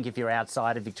Kennett. I think if you're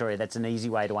outside of Victoria, that's an easy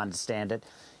way to understand it.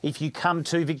 If you come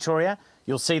to Victoria,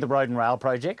 you'll see the road and rail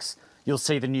projects. You'll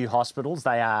see the new hospitals.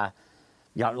 They are,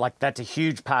 that's a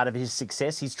huge part of his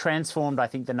success. He's transformed, I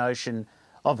think, the notion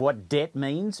of what debt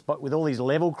means, but with all these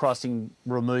level crossing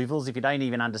removals, if you don't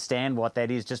even understand what that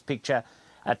is, just picture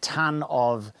a ton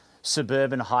of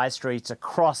suburban high streets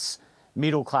across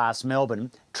middle-class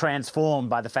Melbourne transformed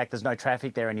by the fact there's no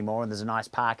traffic there anymore and there's a nice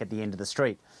park at the end of the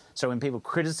street. So when people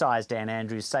criticise Dan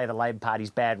Andrews, say the Labor Party's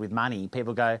bad with money,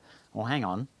 people go, well, hang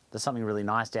on, there's something really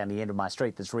nice down the end of my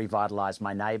street that's revitalised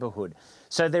my neighbourhood.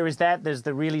 So there is that. There's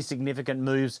the really significant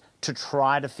moves to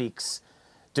try to fix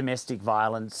domestic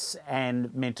violence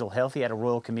and mental health. He had a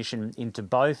Royal Commission into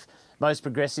both. Most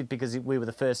progressive because we were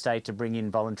the first state to bring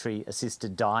in voluntary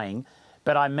assisted dying.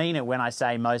 But I mean it when I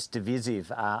say most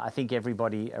divisive. I think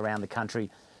everybody around the country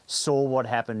saw what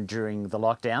happened during the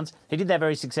lockdowns. He did that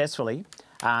very successfully.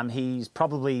 He's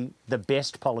probably the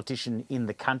best politician in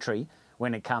the country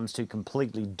when it comes to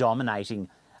completely dominating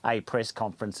a press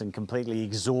conference and completely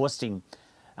exhausting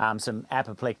some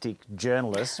apoplectic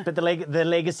journalists. But the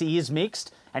legacy is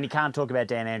mixed, and you can't talk about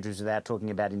Dan Andrews without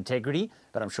talking about integrity,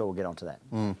 but I'm sure we'll get onto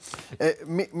that.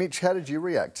 Mitch, how did you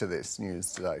react to this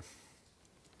news today?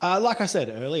 Like I said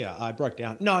earlier, I broke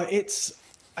down. No,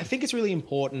 I think it's really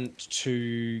important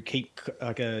to keep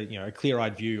like a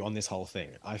clear-eyed view on this whole thing.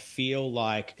 I feel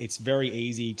like it's very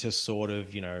easy to sort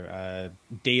of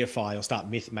deify or start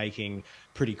myth making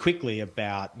pretty quickly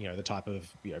about the type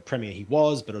of premier he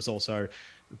was, but it's also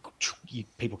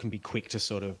people can be quick to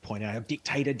sort of point out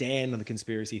dictator Dan and the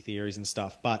conspiracy theories and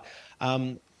stuff. But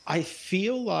I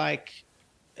feel like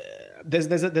there's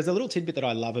a little tidbit that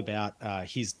I love about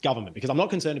his government, because I'm not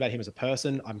concerned about him as a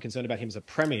person. I'm concerned about him as a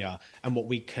premier and what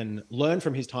we can learn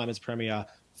from his time as premier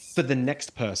for the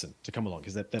next person to come along,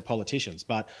 because they're politicians.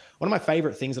 But one of my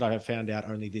favourite things that I have found out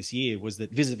only this year was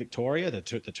that Visit Victoria, the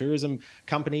tourism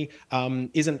company,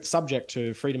 isn't subject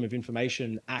to Freedom of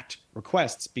Information Act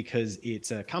requests because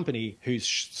it's a company whose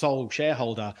sole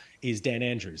shareholder is Dan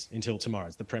Andrews until tomorrow.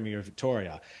 It's the Premier of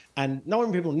Victoria. And not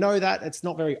many people know that. It's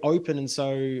not very open. And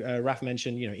so Raf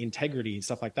mentioned, integrity and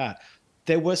stuff like that.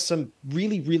 There were some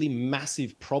really, really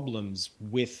massive problems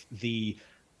with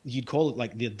you'd call it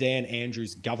like the Dan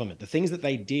Andrews government, the things that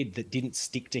they did that didn't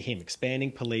stick to him,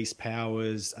 expanding police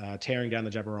powers, tearing down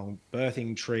the Jabberong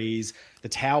birthing trees, the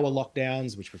tower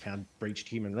lockdowns, which we found breached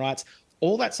human rights,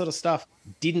 all that sort of stuff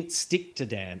didn't stick to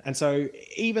Dan. And so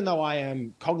even though I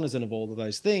am cognizant of all of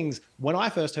those things, when I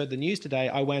first heard the news today,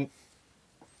 I went,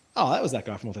 oh, that was that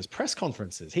guy from all those press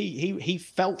conferences. He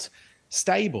felt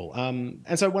stable.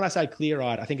 And so when I say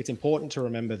clear-eyed, I think it's important to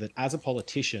remember that as a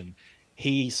politician,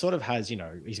 he sort of has,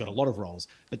 he's got a lot of roles,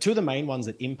 but two of the main ones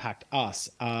that impact us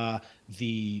are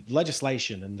the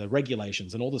legislation and the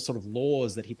regulations and all the sort of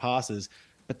laws that he passes.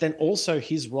 But then also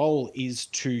his role is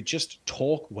to just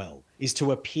talk well, is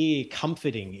to appear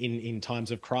comforting in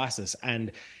times of crisis.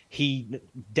 And he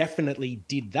definitely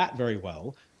did that very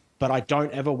well. But I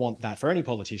don't ever want that for any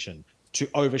politician to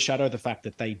overshadow the fact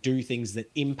that they do things that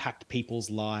impact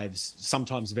people's lives,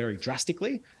 sometimes very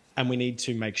drastically. And we need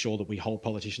to make sure that we hold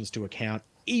politicians to account,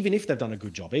 even if they've done a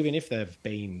good job, even if they've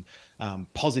been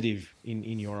positive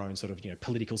in your own sort of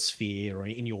political sphere or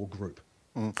in your group.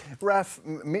 Raf,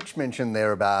 Mitch mentioned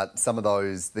there about some of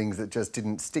those things that just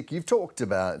didn't stick. You've talked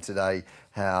about today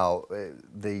how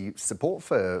the support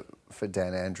for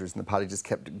Dan Andrews and the party just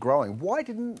kept growing. Why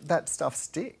didn't that stuff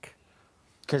stick?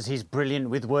 Because he's brilliant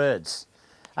with words.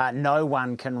 No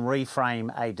one can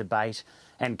reframe a debate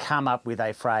and come up with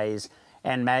a phrase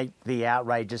and make the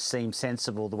outrageous seem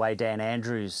sensible the way Dan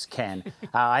Andrews can.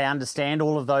 I understand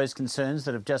all of those concerns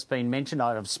that have just been mentioned.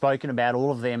 I've spoken about all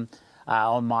of them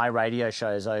on my radio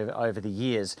shows over the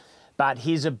years. But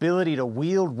his ability to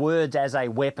wield words as a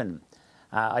weapon,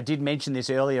 I did mention this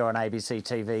earlier on ABC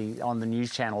TV on the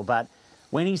news channel, but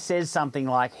when he says something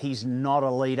like he's not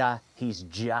a leader, he's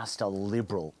just a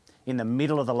Liberal, in the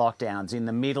middle of the lockdowns, in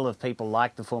the middle of people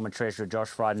like the former Treasurer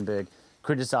Josh Frydenberg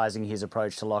criticising his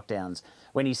approach to lockdowns,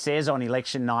 when he says on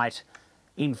election night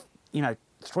in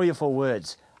 3 or 4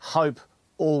 words, hope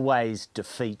always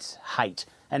defeats hate,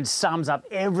 and sums up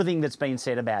everything that's been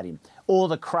said about him, or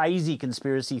the crazy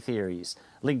conspiracy theories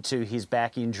linked to his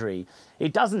back injury.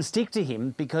 It doesn't stick to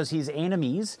him because his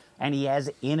enemies, and he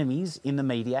has enemies in the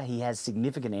media, he has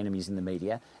significant enemies in the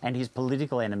media, and his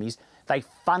political enemies, they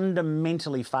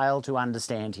fundamentally fail to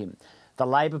understand him. The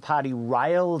Labor Party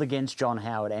railed against John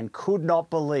Howard and could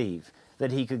not believe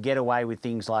that he could get away with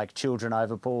things like children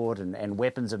overboard and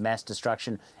weapons of mass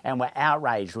destruction, and were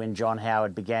outraged when John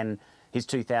Howard began his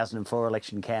 2004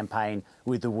 election campaign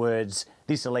with the words,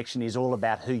 "This election is all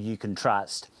about who you can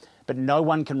trust." But no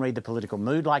one can read the political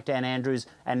mood like Dan Andrews,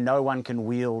 and no one can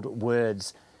wield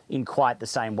words in quite the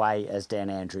same way as Dan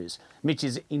Andrews. Mitch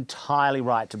is entirely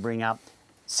right to bring up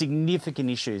significant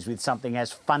issues with something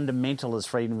as fundamental as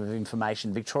freedom of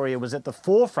information. Victoria was at the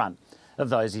forefront of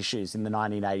those issues in the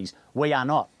 1980s. We are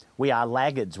not. We are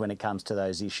laggards when it comes to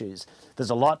those issues. There's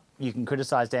a lot you can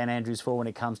criticise Dan Andrews for when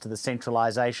it comes to the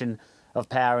centralisation of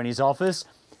power in his office,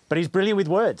 but he's brilliant with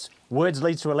words. Words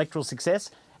leads to electoral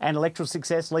success, and electoral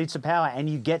success leads to power, and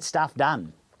you get stuff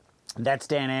done. That's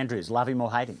Dan Andrews. Love him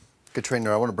or hate him.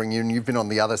 Katrina, I want to bring you in. You've been on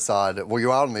the other side. Well,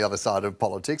 you are on the other side of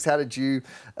politics. How did you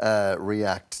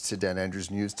react to Dan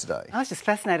Andrews' news today? I was just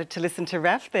fascinated to listen to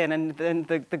Ralph then and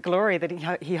the glory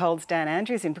that he holds Dan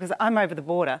Andrews in, because I'm over the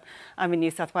border. I'm in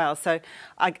New South Wales, so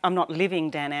I'm not living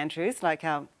Dan Andrews like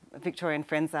our Victorian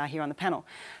friends are here on the panel.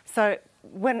 So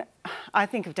when I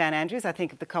think of Dan Andrews, I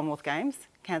think of the Commonwealth Games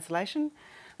cancellation.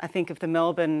 I think of the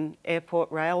Melbourne Airport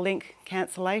rail link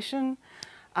cancellation.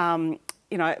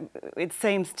 You know, it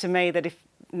seems to me that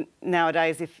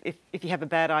nowadays, if you have a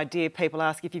bad idea, people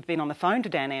ask if you've been on the phone to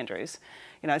Dan Andrews.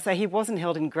 You know, so he wasn't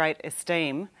held in great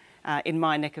esteem in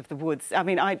my neck of the woods. I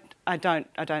mean, I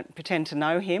don't pretend to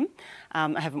know him.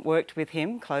 I haven't worked with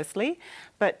him closely,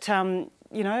 but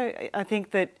you know, I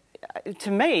think that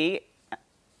to me,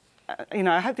 you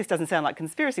know, I hope this doesn't sound like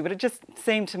conspiracy, but it just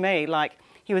seemed to me like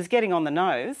he was getting on the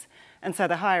nose, and so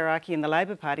the hierarchy in the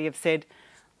Labor Party have said,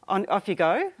 off you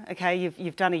go. Okay,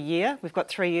 you've done a year. We've got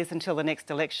 3 years until the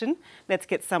next election. Let's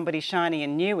get somebody shiny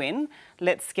and new in.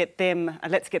 Let's get the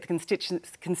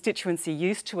constituency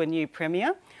used to a new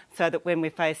premier, so that when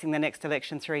we're facing the next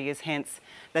election 3 years hence,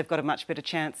 they've got a much better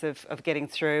chance of getting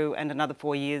through, and another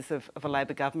 4 years of a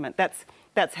Labor government.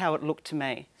 That's how it looked to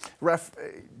me. Ralph,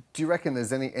 do you reckon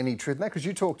there's any truth in that? Because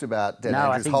you talked about Dan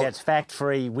No, Andrews' I think that's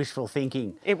fact-free wishful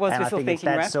thinking. It was and wishful I think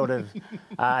thinking, it's that sort of,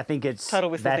 I think it's total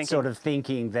wishful that thinking. sort of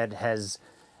thinking that has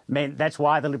meant, that's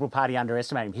why the Liberal Party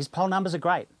underestimated him. His poll numbers are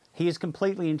great. He is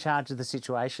completely in charge of the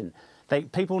situation.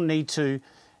 People need to,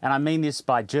 and I mean this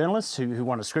by journalists who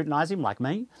want to scrutinise him, like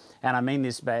me, and I mean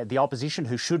this by the opposition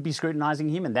who should be scrutinising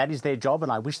him, and that is their job,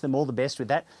 and I wish them all the best with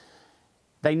that.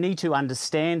 They need to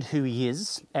understand who he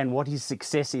is and what his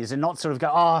success is, and not sort of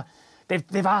go, oh,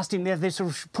 they've asked him, they've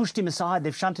sort of pushed him aside,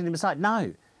 they've shunted him aside.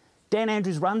 No, Dan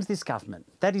Andrews runs this government.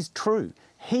 That is true.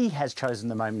 He has chosen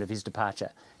the moment of his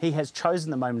departure. He has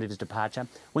chosen the moment of his departure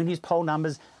when his poll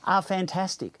numbers are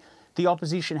fantastic. The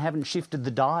opposition haven't shifted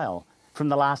the dial from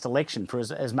the last election for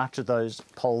as much as those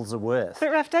polls are worth.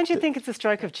 But Ralph, don't you think it's a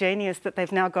stroke of genius that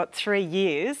they've now got 3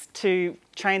 years to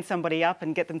train somebody up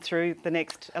and get them through the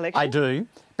next election? I do,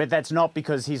 but that's not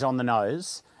because he's on the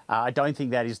nose. I don't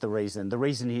think that is the reason. The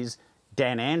reason is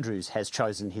Dan Andrews has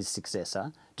chosen his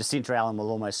successor. Jacinta Allen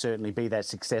will almost certainly be that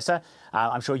successor.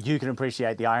 I'm sure you can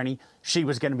appreciate the irony. She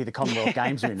was going to be the Commonwealth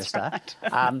Games Minister.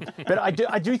 Right. But I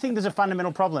do think there's a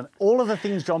fundamental problem. All of the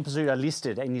things John Pizzuto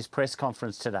listed in his press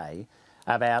conference today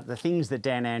about the things that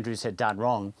Dan Andrews had done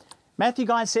wrong, Matthew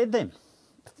Guy said them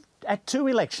at 2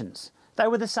 elections. They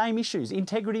were the same issues.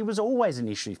 Integrity was always an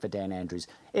issue for Dan Andrews.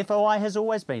 FOI has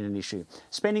always been an issue.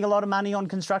 Spending a lot of money on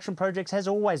construction projects has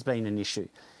always been an issue.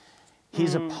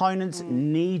 His opponents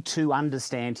need to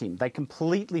understand him. They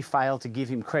completely fail to give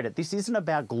him credit. This isn't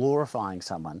about glorifying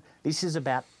someone. This is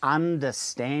about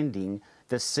understanding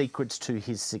the secrets to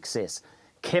his success.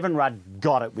 Kevin Rudd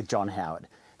got it with John Howard.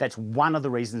 That's one of the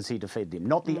reasons he defeated him,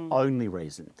 not the only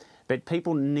reason. But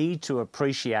people need to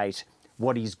appreciate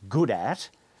what he's good at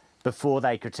before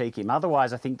they critique him.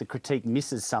 Otherwise, I think the critique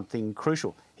misses something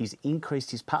crucial. He's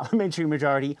increased his parliamentary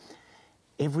majority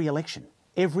every election.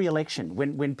 Every election.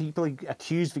 When people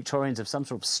accuse Victorians of some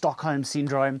sort of Stockholm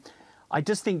syndrome, I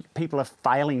just think people are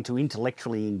failing to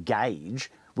intellectually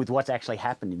engage with what's actually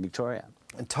happened in Victoria.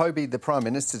 And Toby, the Prime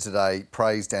Minister today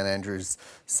praised Dan Andrews,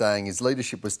 saying his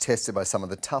leadership was tested by some of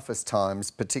the toughest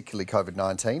times, particularly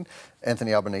COVID-19.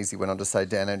 Anthony Albanese went on to say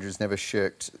Dan Andrews never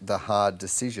shirked the hard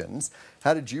decisions.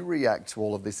 How did you react to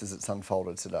all of this as it's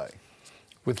unfolded today?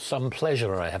 With some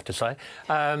pleasure, I have to say.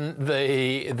 I've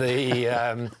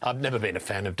never been a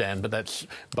fan of Dan, but that's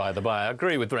by the by. I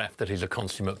agree with Ralph that he's a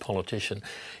consummate politician.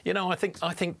 You know, I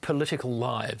think political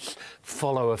lives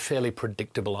follow a fairly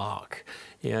predictable arc.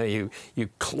 You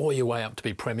claw your way up to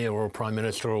be Premier or Prime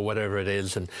Minister or whatever it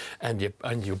is, and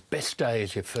your best day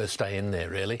is your first day in there,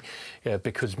 really,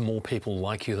 because more people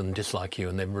like you than dislike you,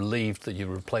 and they're relieved that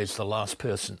you replace the last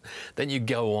person. Then you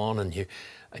go on and you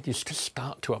just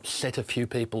start to upset a few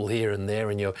people here and there,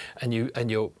 and your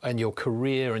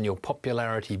career and your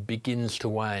popularity begins to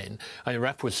wane. I mean,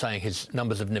 Ralph was saying his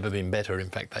numbers have never been better. In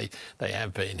fact, they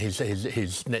have been.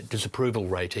 His net disapproval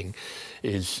rating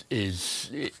is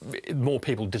more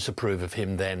people disapprove of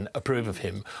him than approve of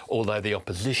him. Although the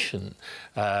opposition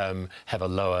have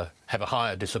a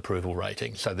higher disapproval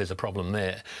rating, so there's a problem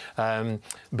there.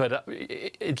 But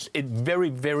it's very,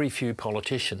 very few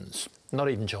politicians, not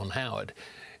even John Howard,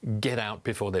 get out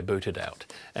before they're booted out.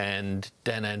 And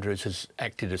Dan Andrews has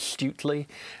acted astutely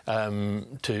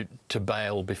to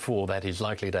bail before that is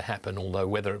likely to happen, although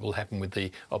whether it will happen with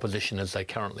the opposition as they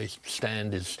currently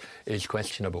stand is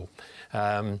questionable.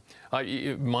 I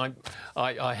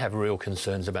have real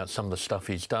concerns about some of the stuff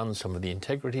he's done, some of the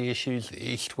integrity issues, the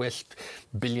East-West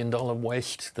billion-dollar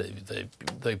waste,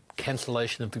 the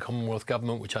cancellation of the Commonwealth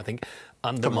Government, which I think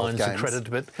undermines the credit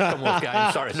of it. Commonwealth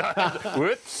Games, sorry.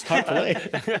 Whoops. Hopefully.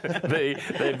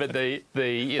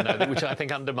 Which I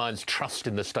think undermines trust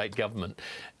in the state government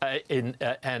and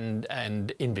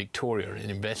in Victoria in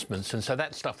investments, and so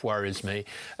that stuff worries me.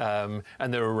 And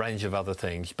there are a range of other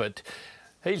things, but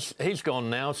he's gone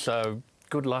now. So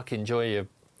good luck. Enjoy your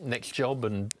next job,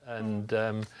 and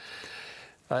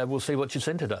we'll see what your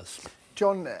centre does.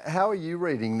 John, how are you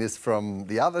reading this from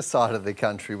the other side of the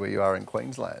country where you are in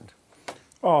Queensland?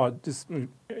 Oh, just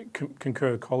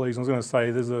concur with colleagues. I was going to say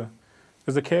there's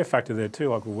a care factor there too,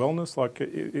 like wellness. Like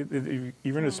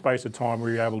you're in a space of time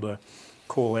where you're able to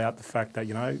call out the fact that,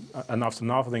 enough's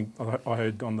enough. I think I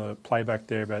heard on the playback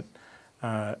there about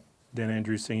Dan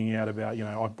Andrews singing out about,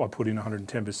 I put in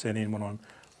 110% in when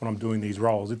I'm doing these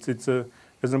roles. There's an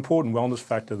important wellness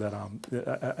factor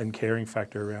that and caring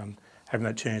factor around having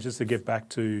that chance just to get back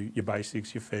to your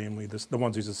basics, your family, the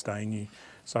ones who sustain you.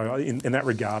 So in that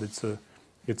regard, it's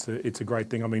a great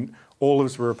thing. I mean, all of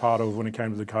us were a part of when it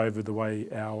came to the COVID, the way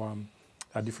our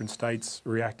different states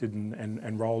reacted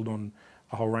and rolled on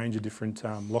a whole range of different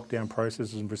lockdown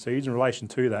processes and procedures. In relation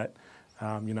to that,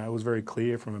 it was very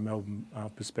clear from a Melbourne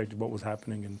perspective what was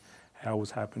happening and how it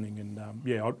was happening. And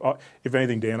if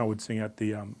anything, Dan, I would sing out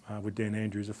with Dan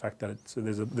Andrews the fact that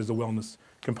there's a wellness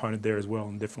component there as well,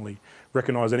 and definitely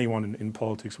recognise anyone in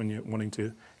politics when you're wanting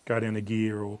to go down a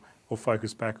gear or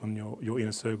focus back on your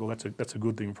inner circle. That's a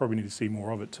good thing. We probably need to see more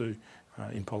of it too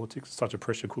in politics. It's such a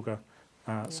pressure cooker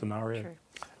scenario. True.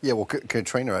 Yeah, well,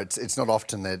 Katrina, it's not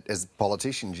often that as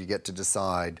politicians you get to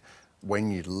decide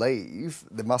when you leave.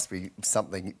 There must be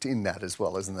something in that as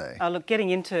well, isn't there? Look,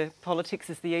 getting into politics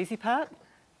is the easy part.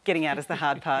 Getting out is the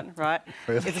hard part, right?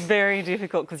 Really? It's very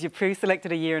difficult because you're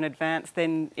pre-selected a year in advance.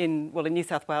 Then in New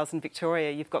South Wales and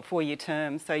Victoria, you've got 4-year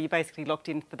terms, so you're basically locked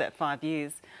in for that 5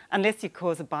 years, unless you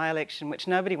cause a by-election, which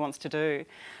nobody wants to do.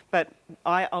 But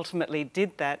I ultimately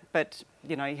did that. But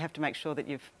you have to make sure that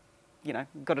you've,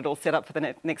 got it all set up for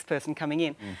the next person coming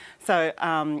in. So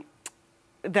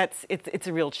it's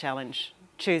a real challenge,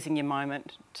 choosing your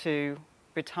moment to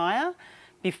retire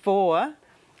before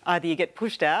either you get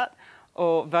pushed out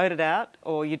or voted out,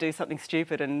 or you do something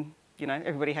stupid and,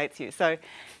 everybody hates you. So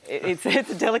it's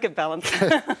a delicate balance.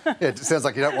 Yeah, it sounds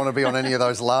like you don't want to be on any of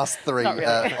those last three really.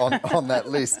 on that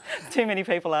list. Too many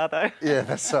people are, though. Yeah,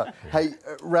 that's right. Hey,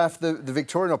 Ralph, the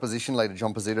Victorian opposition leader,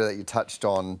 John Pizzuto, that you touched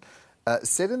on,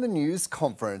 said in the news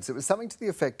conference, it was something to the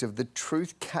effect of the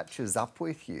truth catches up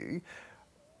with you.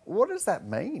 What does that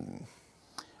mean?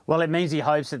 Well, it means he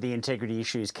hopes that the integrity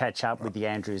issues catch up with the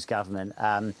Andrews government.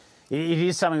 It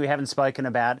is something we haven't spoken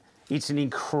about. It's an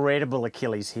incredible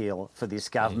Achilles heel for this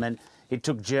government. It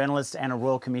took journalists and a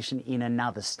Royal Commission in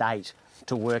another state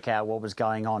to work out what was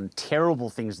going on. Terrible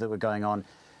things that were going on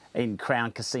in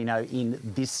Crown Casino in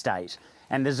this state.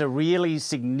 And there's a really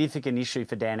significant issue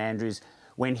for Dan Andrews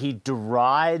when he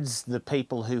derides the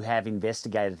people who have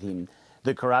investigated him,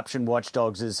 the corruption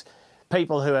watchdogs, as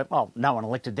people who have, no one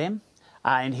elected them.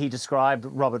 And he described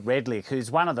Robert Redlich, who's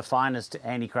one of the finest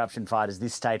anti-corruption fighters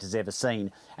this state has ever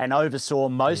seen, and oversaw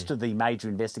most of the major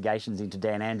investigations into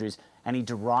Dan Andrews, and he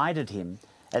derided him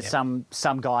as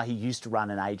some guy who used to run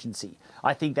an agency.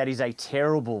 I think that is a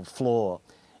terrible flaw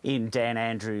in Dan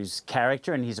Andrews'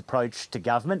 character and his approach to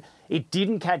government. It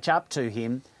didn't catch up to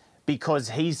him because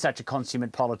he's such a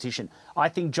consummate politician. I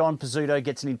think John Pizzuto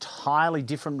gets an entirely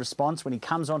different response when he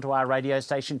comes onto our radio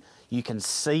station. You can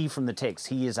see from the text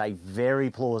he is a very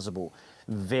plausible,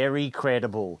 very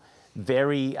credible,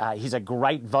 he's a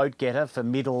great vote getter for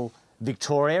middle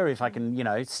Victoria, if I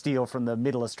can, steal from the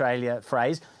middle Australia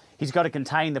phrase. he's got to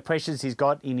contain the pressures he's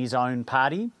got in his own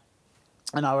party.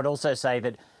 And I would also say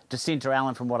that Jacinta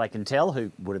Allen, from what I can tell,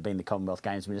 who would have been the Commonwealth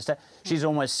Games Minister, she's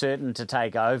almost certain to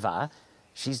take over.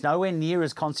 She's nowhere near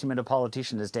as consummate a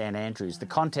politician as Dan Andrews. The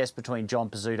contest between John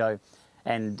Pizzuto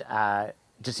and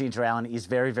Jacinta Allen is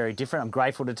very, very different. I'm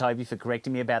grateful to Toby for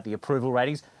correcting me about the approval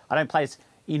ratings. I don't place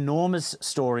enormous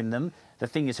store in them. The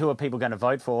thing is, who are people going to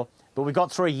vote for? But we've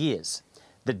got 3 years.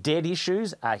 The debt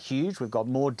issues are huge. We've got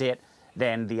more debt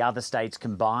than the other states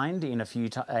combined in a few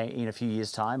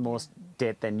years' time, more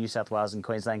debt than New South Wales and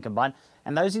Queensland combined.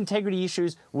 And those integrity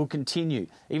issues will continue.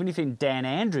 Even if Dan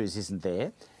Andrews isn't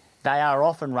there, they are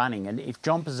off and running. And if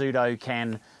John Pizzuto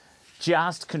can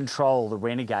just control the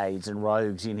renegades and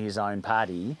rogues in his own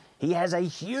party, he has a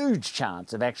huge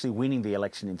chance of actually winning the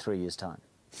election in 3 years' time.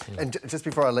 And just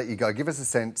before I let you go, give us a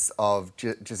sense of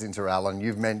Jacinta Allen.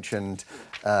 You've mentioned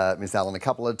Ms Allen a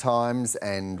couple of times,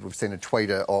 and we've seen a tweet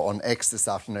on X this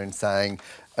afternoon saying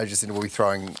Jacinta will be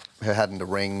throwing her hat in the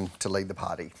ring to lead the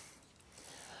party.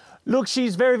 Look,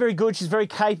 she's very, very good. She's very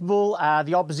capable.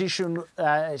 The opposition,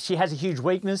 she has a huge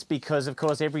weakness because, of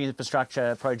course, every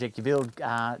infrastructure project you build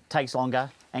takes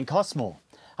longer and costs more.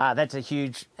 That's a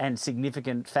huge and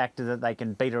significant factor that they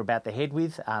can beat her about the head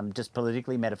with, just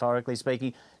politically, metaphorically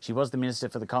speaking. She was the Minister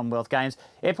for the Commonwealth Games.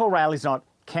 Airport Rail is not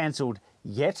cancelled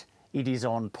yet. It is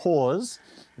on pause.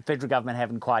 The federal government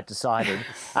haven't quite decided.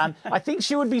 I think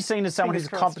she would be seen as someone who's a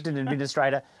competent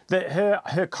administrator.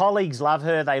 Her colleagues love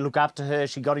her. They look up to her.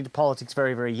 She got into politics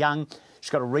very, very young. She's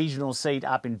got a regional seat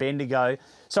up in Bendigo.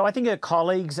 So I think her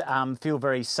colleagues feel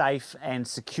very safe and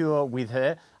secure with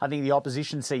her. I think the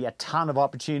opposition see a ton of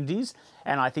opportunities.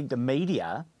 And I think the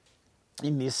media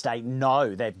in this state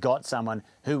know they've got someone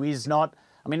who is not...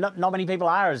 I mean, not many people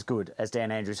are as good as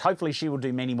Dan Andrews. Hopefully she will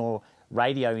do many more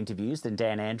radio interviews than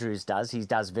Dan Andrews does. He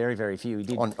does very, very few. He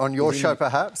did on your show,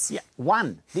 perhaps? Yeah,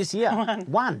 one this year.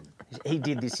 One. He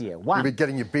did this year. One. You'll be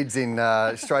getting your bids in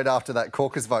straight after that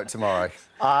caucus vote tomorrow.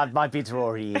 My bids are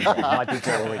already in. My bids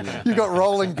are already in. You've got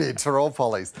rolling bids for all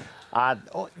pollies.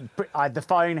 The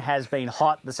phone has been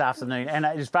hot this afternoon. And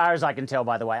as far as I can tell,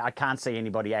 by the way, I can't see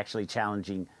anybody actually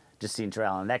challenging Jacinta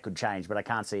Allen. That could change, but I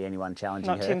can't see anyone challenging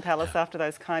her. Not Tim Pallas after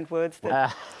those kind words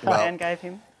that Diane gave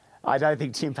him. I don't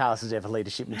think Tim Pallas is ever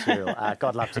leadership material.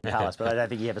 God love Tim Pallas, but I don't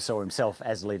think he ever saw himself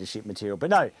as leadership material.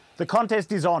 But no, the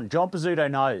contest is on. John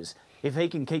Pizzuto knows if he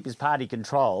can keep his party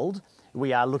controlled,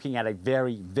 we are looking at a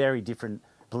very, very different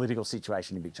political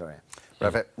situation in Victoria.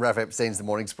 Ralph Epstein's the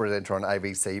morning's presenter on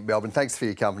ABC Melbourne. Thanks for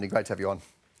your company. Great to have you on.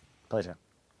 Pleasure.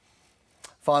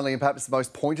 Finally, and perhaps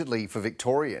most pointedly for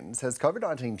Victorians, has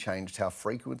COVID-19 changed how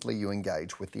frequently you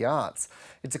engage with the arts?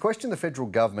 It's a question the federal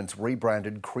government's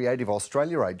rebranded Creative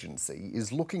Australia agency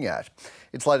is looking at.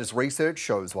 Its latest research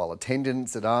shows while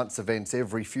attendance at arts events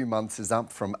every few months is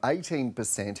up from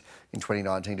 18% in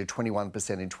 2019 to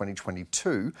 21% in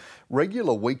 2022,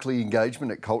 regular weekly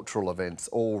engagement at cultural events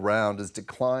all round has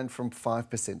declined from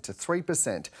 5% to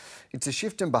 3%. It's a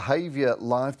shift in behaviour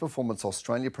Live Performance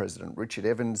Australia President Richard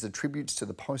Evans attributes to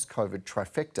the post-COVID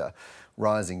trifecta: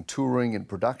 rising touring and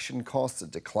production costs, a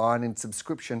decline in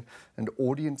subscription and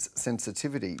audience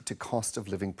sensitivity to cost of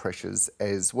living pressures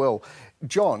as well.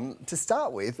 John, to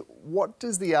start with, what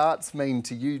does the arts mean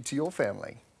to you, to your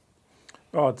family?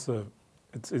 Oh,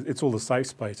 it's all the safe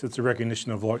space. It's a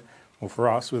recognition of, like, well, for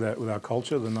us with our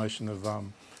culture, the notion of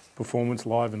performance,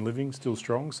 live and living, still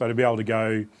strong. So to be able to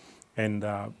go and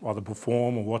either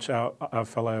perform or watch our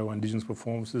fellow Indigenous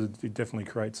performances, it definitely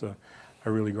creates a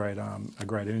really great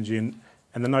energy. And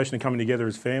the notion of coming together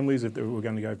as families, if we're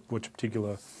going to go watch a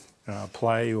particular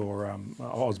play, or I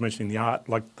was mentioning the art,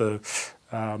 like the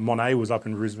Monet was up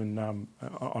in Brisbane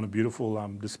on a beautiful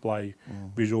display,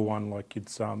 visual one. Like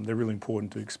they're really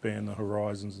important to expand the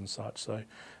horizons and such. So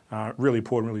really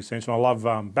important, really essential. I love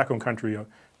back on country.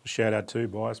 Shout out to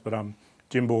bias, but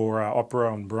Jimbor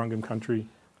Opera on Barungum Country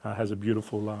has a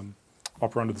beautiful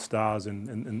opera under the stars,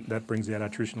 and that brings out our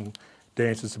traditional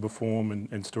dancers to perform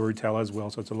and storytell as well.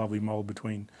 So it's a lovely mould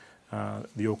between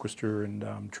the orchestra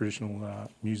and traditional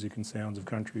music and sounds of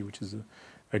country, which is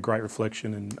a great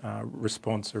reflection and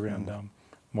response around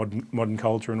modern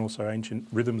culture and also ancient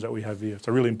rhythms that we have here.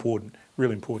 So really important,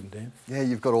 Dan. Yeah,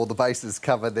 you've got all the bases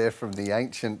covered there, from the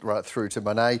ancient right through to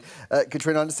Monet.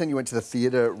 Katrina, I understand you went to the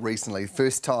theatre recently,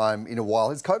 first time in a while.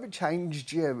 Has COVID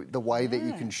changed the way that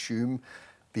you consume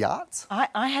the arts?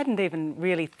 I hadn't even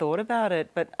really thought about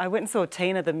it, but I went and saw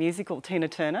Tina, the musical Tina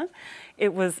Turner.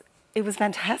 It was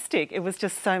fantastic. It was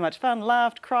just so much fun.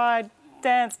 Laughed, cried,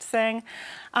 danced, sang.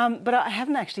 But I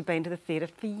haven't actually been to the theatre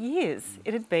for years.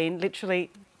 It had been literally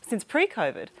since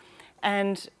pre-COVID.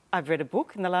 And I've read a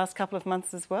book in the last couple of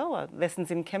months as well,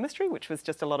 Lessons in Chemistry, which was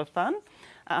just a lot of fun.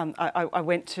 I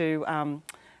went to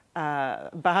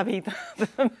Barbie,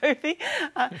 the movie.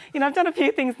 You know, I've done a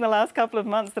few things in the last couple of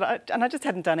months and I just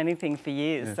hadn't done anything for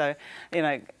years. Yeah. So, you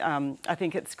know, I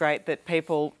think it's great that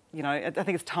people, you know, I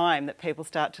think it's time that people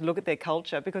start to look at their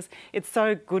culture, because it's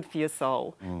so good for your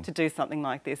soul to do something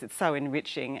like this. It's so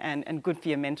enriching and good for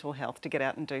your mental health to get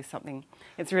out and do something.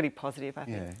 It's really positive, I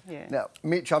think. Yeah. Now,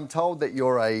 Mitch, I'm told that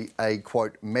you're a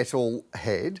quote, metal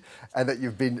head, and that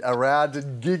you've been around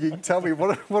and gigging. Tell me,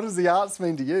 what does the arts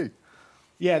mean to you?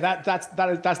 Yeah, that's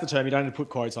the term. You don't need to put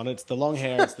quotes on it. It's the long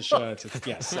hair, it's the shirt.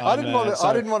 Yes. I didn't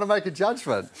want to make a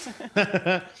judgment.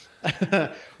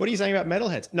 What are you saying about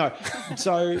metalheads? No.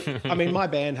 So, I mean, my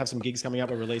band have some gigs coming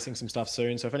up. We're releasing some stuff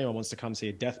soon. So if anyone wants to come see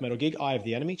a death metal gig, Eye of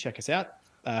the Enemy, check us out.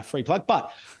 Free plug.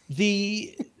 But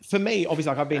for me, obviously,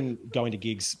 like, I've been going to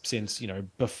gigs since, you know,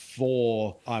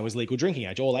 before I was legal drinking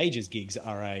age. All ages gigs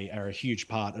are a huge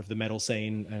part of the metal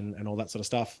scene and all that sort of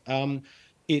stuff.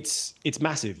 It's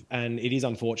massive, and it is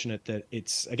unfortunate that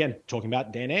it's, again, talking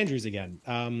about Dan Andrews again,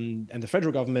 and the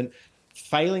federal government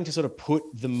failing to sort of put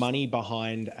the money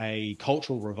behind a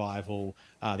cultural revival,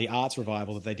 the arts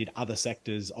revival that they did other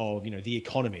sectors of, you know, the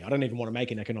economy. I don't even want to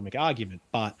make an economic argument,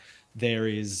 but there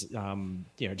is,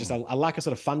 you know, just a lack of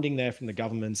sort of funding there from the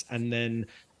governments, and then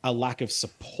a lack of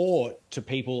support to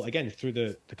people, again, through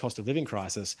the cost of living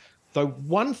crisis. Though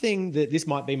one thing that this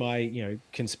might be my, you know,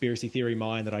 conspiracy theory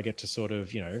mind that I get to sort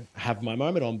of, you know, have my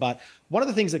moment on. But one of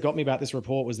the things that got me about this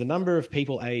report was the number of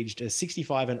people aged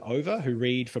 65 and over who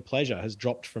read for pleasure has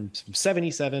dropped from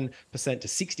 77% to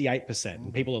 68%.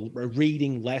 And people are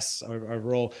reading less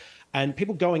overall, and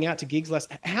people going out to gigs less.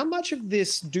 How much of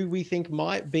this do we think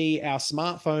might be our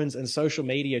smartphones and social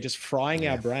media just frying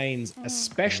our brains,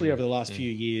 especially over the last few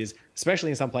years, especially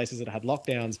in some places that had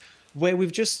lockdowns, where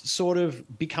we've just sort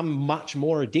of become much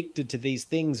more addicted to these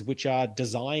things which are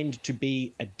designed to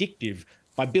be addictive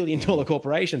by billion-dollar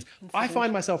corporations? I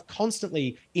find myself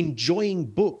constantly enjoying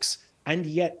books, and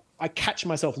yet I catch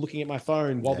myself looking at my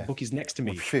phone while the book is next to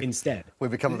me instead. We've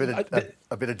become a bit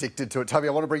addicted to it. Toby,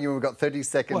 I want to bring you in. We've got 30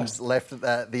 seconds left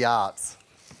at the arts.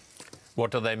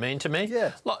 What do they mean to me?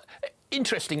 Yeah. Like,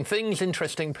 interesting things,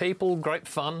 interesting people, great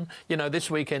fun. You know,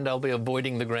 this weekend I'll be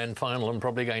avoiding the grand final and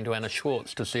probably going to Anna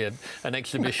Schwartz to see an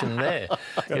exhibition there.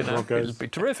 You know, it'll be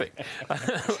terrific.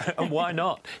 And why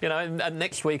not? You know, and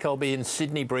next week I'll be in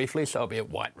Sydney briefly, so I'll be at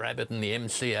White Rabbit and the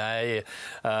MCA.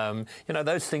 You know,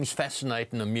 those things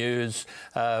fascinate and amuse.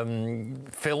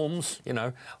 Films, you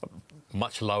know,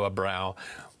 much lower brow.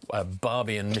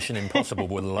 Barbie and Mission Impossible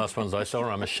were the last ones I saw,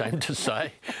 I'm ashamed to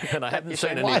say. And I haven't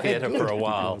seen any theatre for a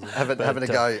while. Having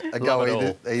a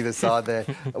go either side there.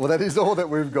 Well, that is all that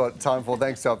we've got time for.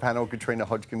 Thanks to our panel, Katrina,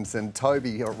 Hodgkinson,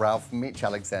 Toby Ralph, Mitch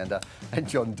Alexander and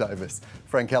John Davis.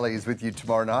 Frank Kelly is with you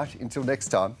tomorrow night. Until next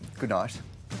time, good night.